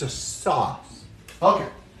 It's a sauce. Okay.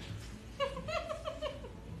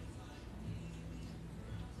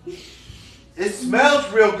 It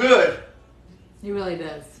smells real good. He really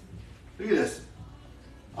does. Look at this.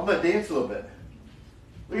 I'm going to dance a little bit.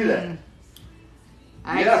 Look at that.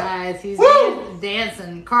 All right, Yeah. guys, he's Woo!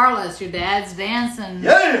 dancing. Carlos, your dad's dancing.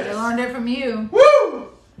 Yes! He learned it from you. Woo!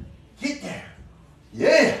 Get there.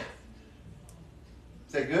 Yeah.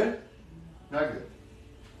 Is that good? Not good.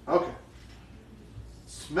 Okay.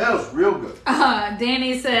 Smells real good.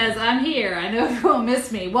 Danny says, I'm here. I know you won't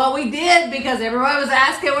miss me. Well, we did because everybody was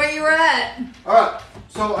asking where you were at. All right.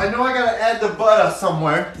 So I know I got to add the butter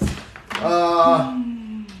somewhere.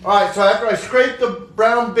 All right, so after I scrape the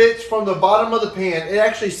brown bits from the bottom of the pan, it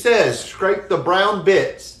actually says scrape the brown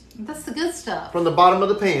bits That's the good stuff. from the bottom of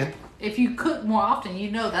the pan. If you cook more often, you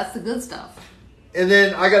know that's the good stuff. And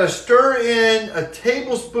then I got to stir in a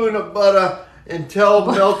tablespoon of butter until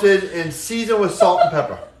melted and seasoned with salt and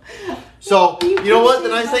pepper. So, you know what the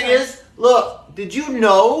nice thing is? Look, did you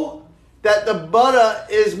know that the butter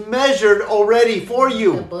is measured already for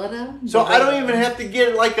you? The butter? So I don't even have to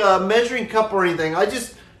get like a measuring cup or anything. I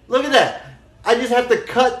just, look at that. I just have to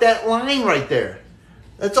cut that line right there.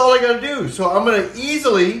 That's all I got to do. So I'm going to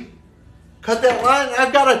easily cut that line.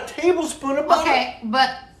 I've got a tablespoon of butter. Okay, but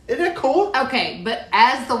Isn't that cool? okay, but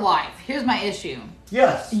as the wife, here's my issue.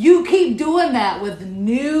 Yes. You keep doing that with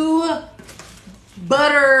new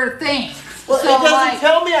butter things. Well, so it doesn't like,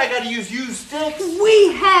 tell me I got to use used sticks.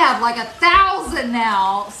 we have like 1,000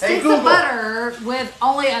 now sticks Google. of butter with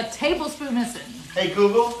only a tablespoon missing. Hey,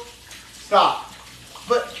 Google, stop.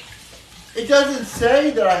 But it doesn't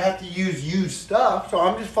say that I have to use used stuff, so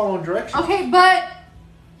I'm just following directions. Okay, but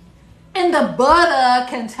in the butter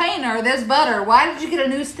container, there's butter. Why did you get a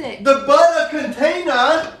new stick? The butter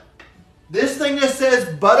container, this thing that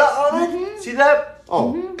says butter on it, Mm-hmm. see that?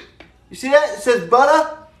 Oh, you see that? It says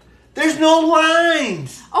butter. There's no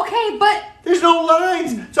lines. Okay, but There's no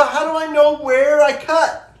lines. So how do I know where I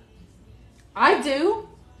cut? I do.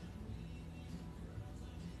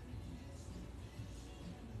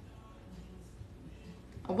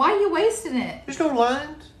 Why are you wasting it? There's no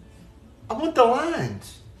lines. I want the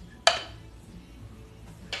lines.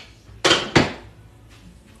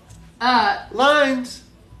 Lines.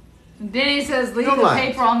 Denny says leave No the lines.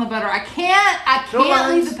 paper on the butter. I can't No leave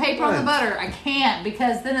lines. the paper on the Lines. butter. I can't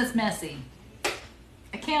because then it's messy.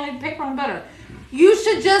 I can't leave the paper on the butter. You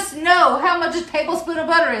should just know how much a tablespoon of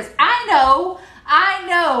butter is. I know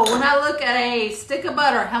when I look at a stick of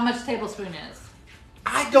butter how much a tablespoon is.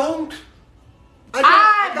 I don't. I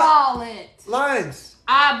got Eyeball it. lines.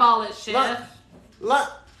 Eyeball it, chef.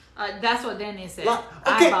 That's what Danny said.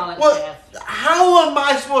 Okay, Eyeball it, well, chef. how am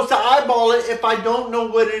I supposed to eyeball it if I don't know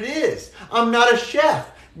what it is? I'm not a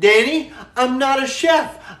chef. Danny, I'm not a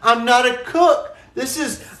chef. I'm not a cook. This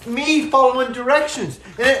is me following directions.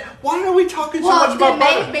 And why are we talking so much about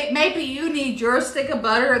butter? Maybe you need your stick of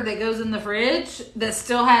butter that goes in the fridge that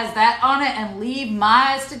still has that on it and leave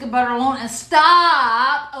my stick of butter alone and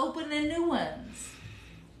stop opening new ones.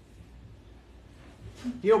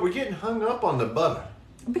 You know, we're getting hung up on the butter.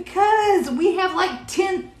 Because we have like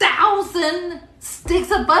 10,000 sticks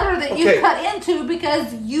of butter that you Okay. cut into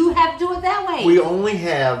because you have to do it that way. We only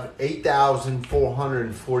have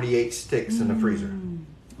 8,448 sticks in the freezer.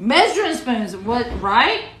 Measuring spoons,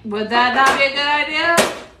 right? Would that not be a good idea?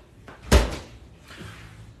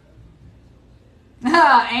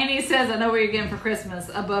 Annie says, I know what you're getting for Christmas,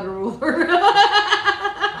 a butter ruler.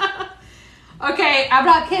 Okay, I'm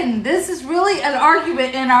not kidding. This is really an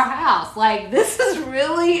argument in our house. Like, this is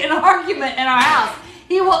really an argument in our house.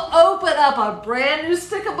 He will open up a brand new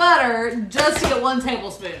stick of butter just to get 1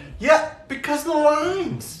 tablespoon. Yeah, because the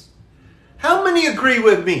lines. How many agree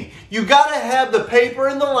with me? You got to have the paper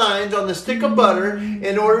and the lines on the stick of butter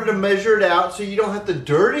in order to measure it out so you don't have to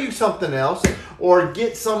dirty something else or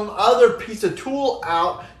get some other piece of tool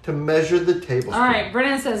out to measure the tablespoon. All right,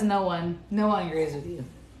 Brennan says no one. No one agrees with you.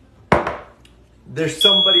 There's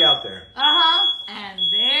somebody out there.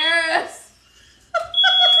 And there's...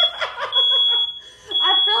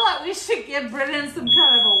 I feel like we should give Brennan some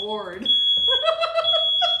kind of award.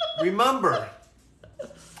 Remember,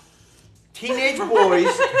 teenage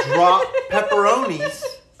boys drop pepperonis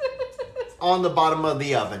on the bottom of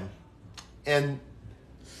the oven. And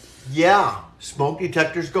yeah, smoke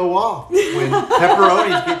detectors go off when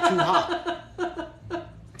pepperonis get too hot.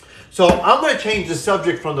 So I'm going to change the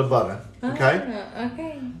subject from the butter. Okay?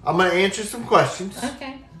 Okay. I'm going to answer some questions.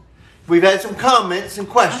 Okay. We've had some comments and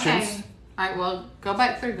questions. Okay. All right, well, go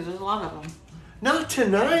back through because there's a lot of them. Not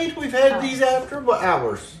tonight. We've had these after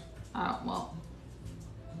hours. Oh, well.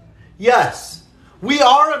 Yes, we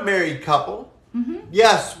are a married couple. Mm-hmm.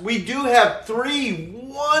 Yes, we do have 3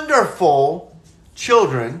 wonderful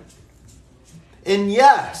children. And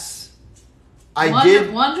yes, I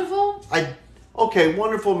did. Wonderful? Okay,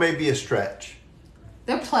 wonderful may be a stretch.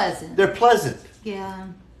 They're pleasant. They're pleasant. Yeah.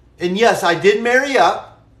 And yes, I did marry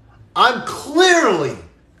up. I'm clearly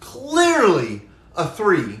a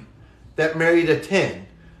 3 that married a 10.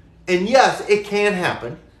 And yes, it can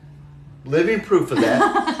happen. Living proof of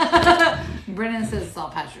that. Brennan says it's all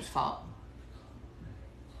Patrick's fault.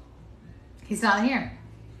 He's not here.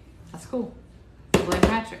 That's cool. Blame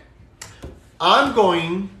Patrick. I'm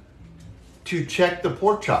going to check the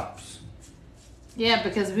pork chops. Yeah,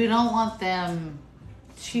 because we don't want them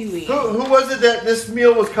chewy. Who was it that this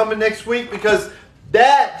meal was coming next week? Because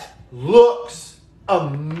that looks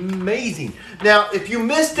amazing. Now, if you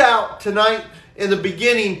missed out tonight in the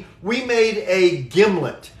beginning, we made a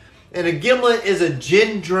gimlet. And a gimlet is a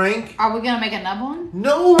gin drink. Are we going to make another one?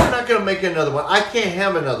 No, we're not going to make another one. I can't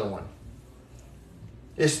have another one.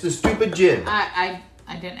 It's the stupid gin. I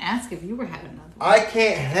didn't ask if you were having another one. I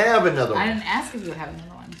can't have another one. I didn't ask if you were having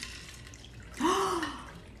another one.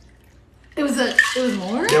 It was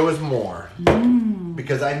more? There was more.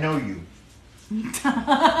 Because I know you.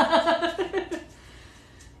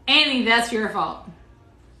 Annie, that's your fault.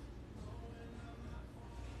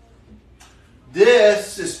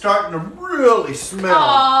 This is starting to really smell.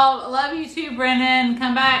 Oh, love you too, Brennan.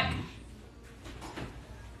 Come back.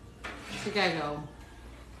 You gotta go.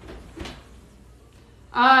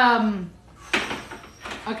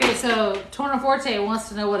 Okay, so Tornaforte wants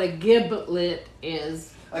to know what a giblet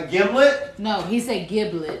is. A gimlet? No, he said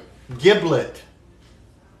giblet. Giblet.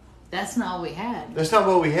 That's not what we had. That's not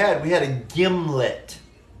what we had. We had a gimlet.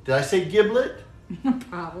 Did I say giblet?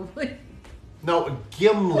 Probably. No, a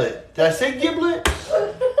gimlet. Did I say giblet?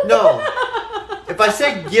 No. If I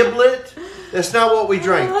say giblet, that's not what we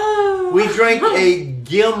drank. We drank a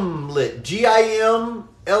gimlet.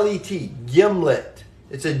 Gimlet. Gimlet.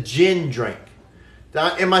 It's a gin drink.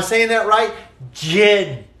 Am I saying that right?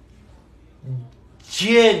 Gin.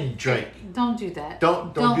 Gin drink. Don't do that.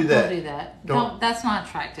 Don't do that. Don't do that. Don't. That's not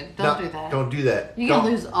attractive. Don't do that. Don't do that. You're gonna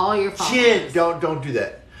lose all your followers. Gin. Don't do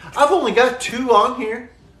that. I've only got 2 on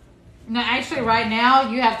here. No, actually, right now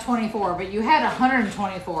you have 24, but you had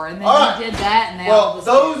 124, and then All you did that, and they all well,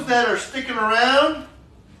 disappeared. those that are sticking around,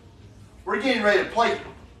 we're getting ready to plate.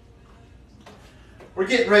 We're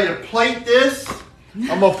getting ready to plate this.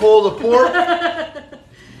 I'm gonna pull the pork.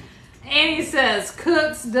 Annie says,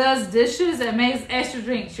 cooks, does dishes, and makes extra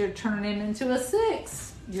drinks. You're turning him into a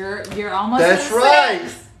 6. You're almost. That's at a right.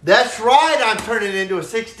 6. That's right. I'm turning it into a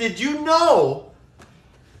 6. Did you know?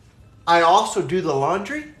 I also do the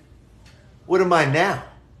laundry. What am I now?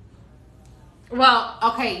 Well,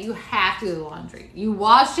 okay, you have to do the laundry. You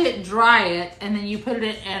wash it, dry it, and then you put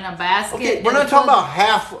it in a basket. Okay, we're not talking about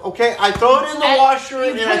half. Okay, I throw it in the washer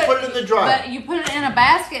and I put it in the dryer. But you put it in a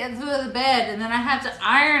basket and throw it in the bed, and then I have to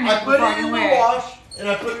iron it. I put before it I can in the wear it. wash and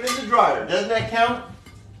I put it in the dryer. Doesn't that count?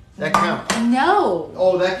 That counts. No.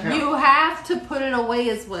 Oh, that counts. You have to put it away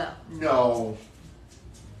as well. No.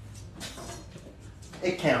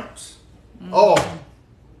 It counts. Oh.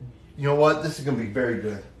 You know what? This is going to be very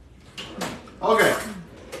good. Okay.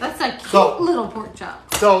 That's a cute little pork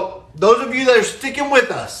chop. So, those of you that are sticking with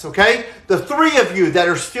us, okay? The 3 of you that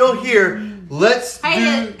are still here, let's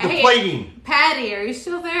do the plating. Patty, are you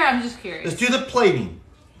still there? I'm just curious. Let's do the plating.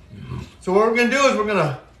 So what we're going to do is we're going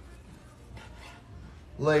to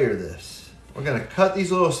layer this. We're going to cut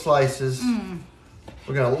these little slices.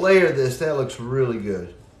 We're going to layer this. That looks really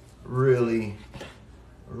good. Really,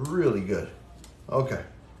 really good. Okay.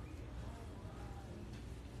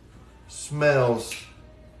 Smells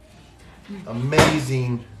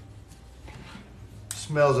amazing.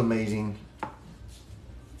 Smells amazing.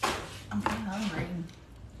 I'm kind of hungry.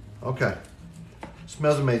 Okay.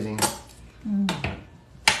 Smells amazing.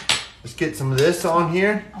 Let's get some of this on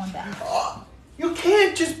here. I want that. You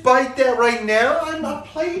can't just bite that right now. I'm not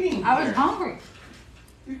plating. I was hungry.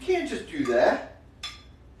 You can't just do that.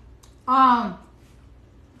 I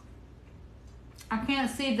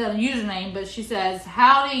can't see the username, but she says,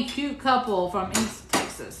 "Howdy, cute couple from East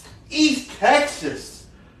Texas." East Texas.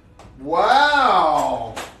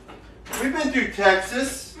 Wow. We've been through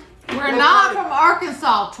Texas. We're not from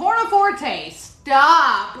Arkansas. Tornaforte,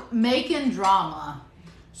 stop making drama.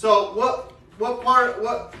 So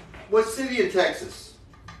what city of Texas?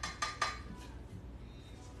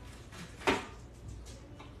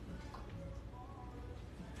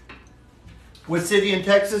 What city in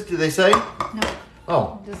Texas do they say? No.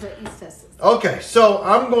 Oh. Just East Texas. Okay, so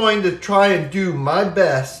I'm going to try and do my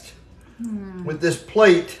best with this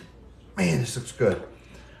plate. Man, this looks good.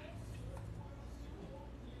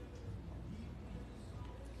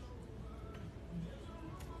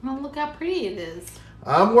 Oh, look how pretty it is.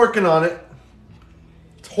 I'm working on it.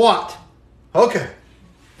 It's hot. Okay.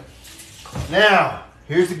 Now,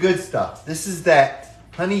 here's the good stuff. This is that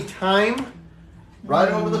honey thyme right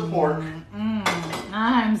over the pork.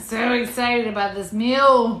 I'm so excited about this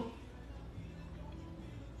meal.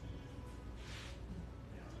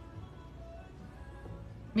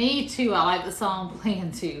 Me too. I like the song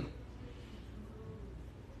playing too.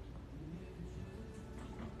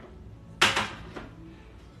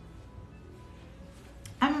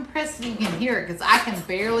 I'm impressed that you can hear it because I can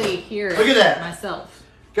barely hear it Look at that. myself.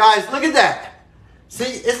 Guys, look at that. See,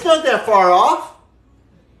 it's not that far off.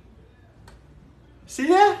 See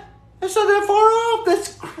that? That's not that far off.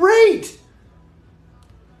 That's great.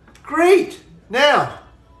 Great. Now,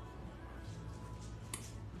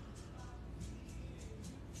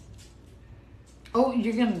 Oh,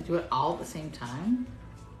 you're going to do it all at the same time?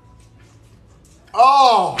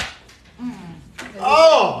 oh,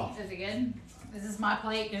 oh, Is it good? Is this my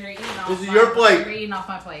plate? You're eating off This is your plate. You're eating off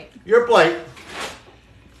my plate. your plate.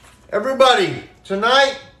 Everybody,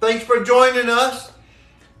 tonight, thanks for joining us.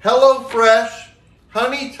 Hello Fresh,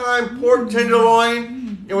 honey thyme pork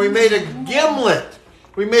tenderloin, and we made a gimlet.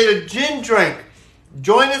 We made a gin drink.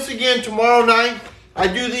 Join us again tomorrow night. I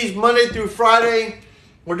do these Monday through Friday.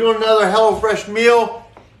 We're doing another HelloFresh meal.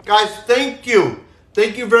 Guys, thank you.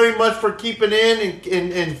 Thank you very much for keeping in.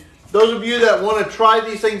 And those of you that want to try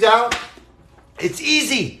these things out, it's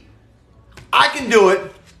easy. I can do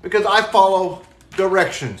it because I follow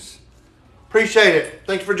directions. Appreciate it.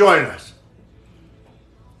 Thanks for joining us.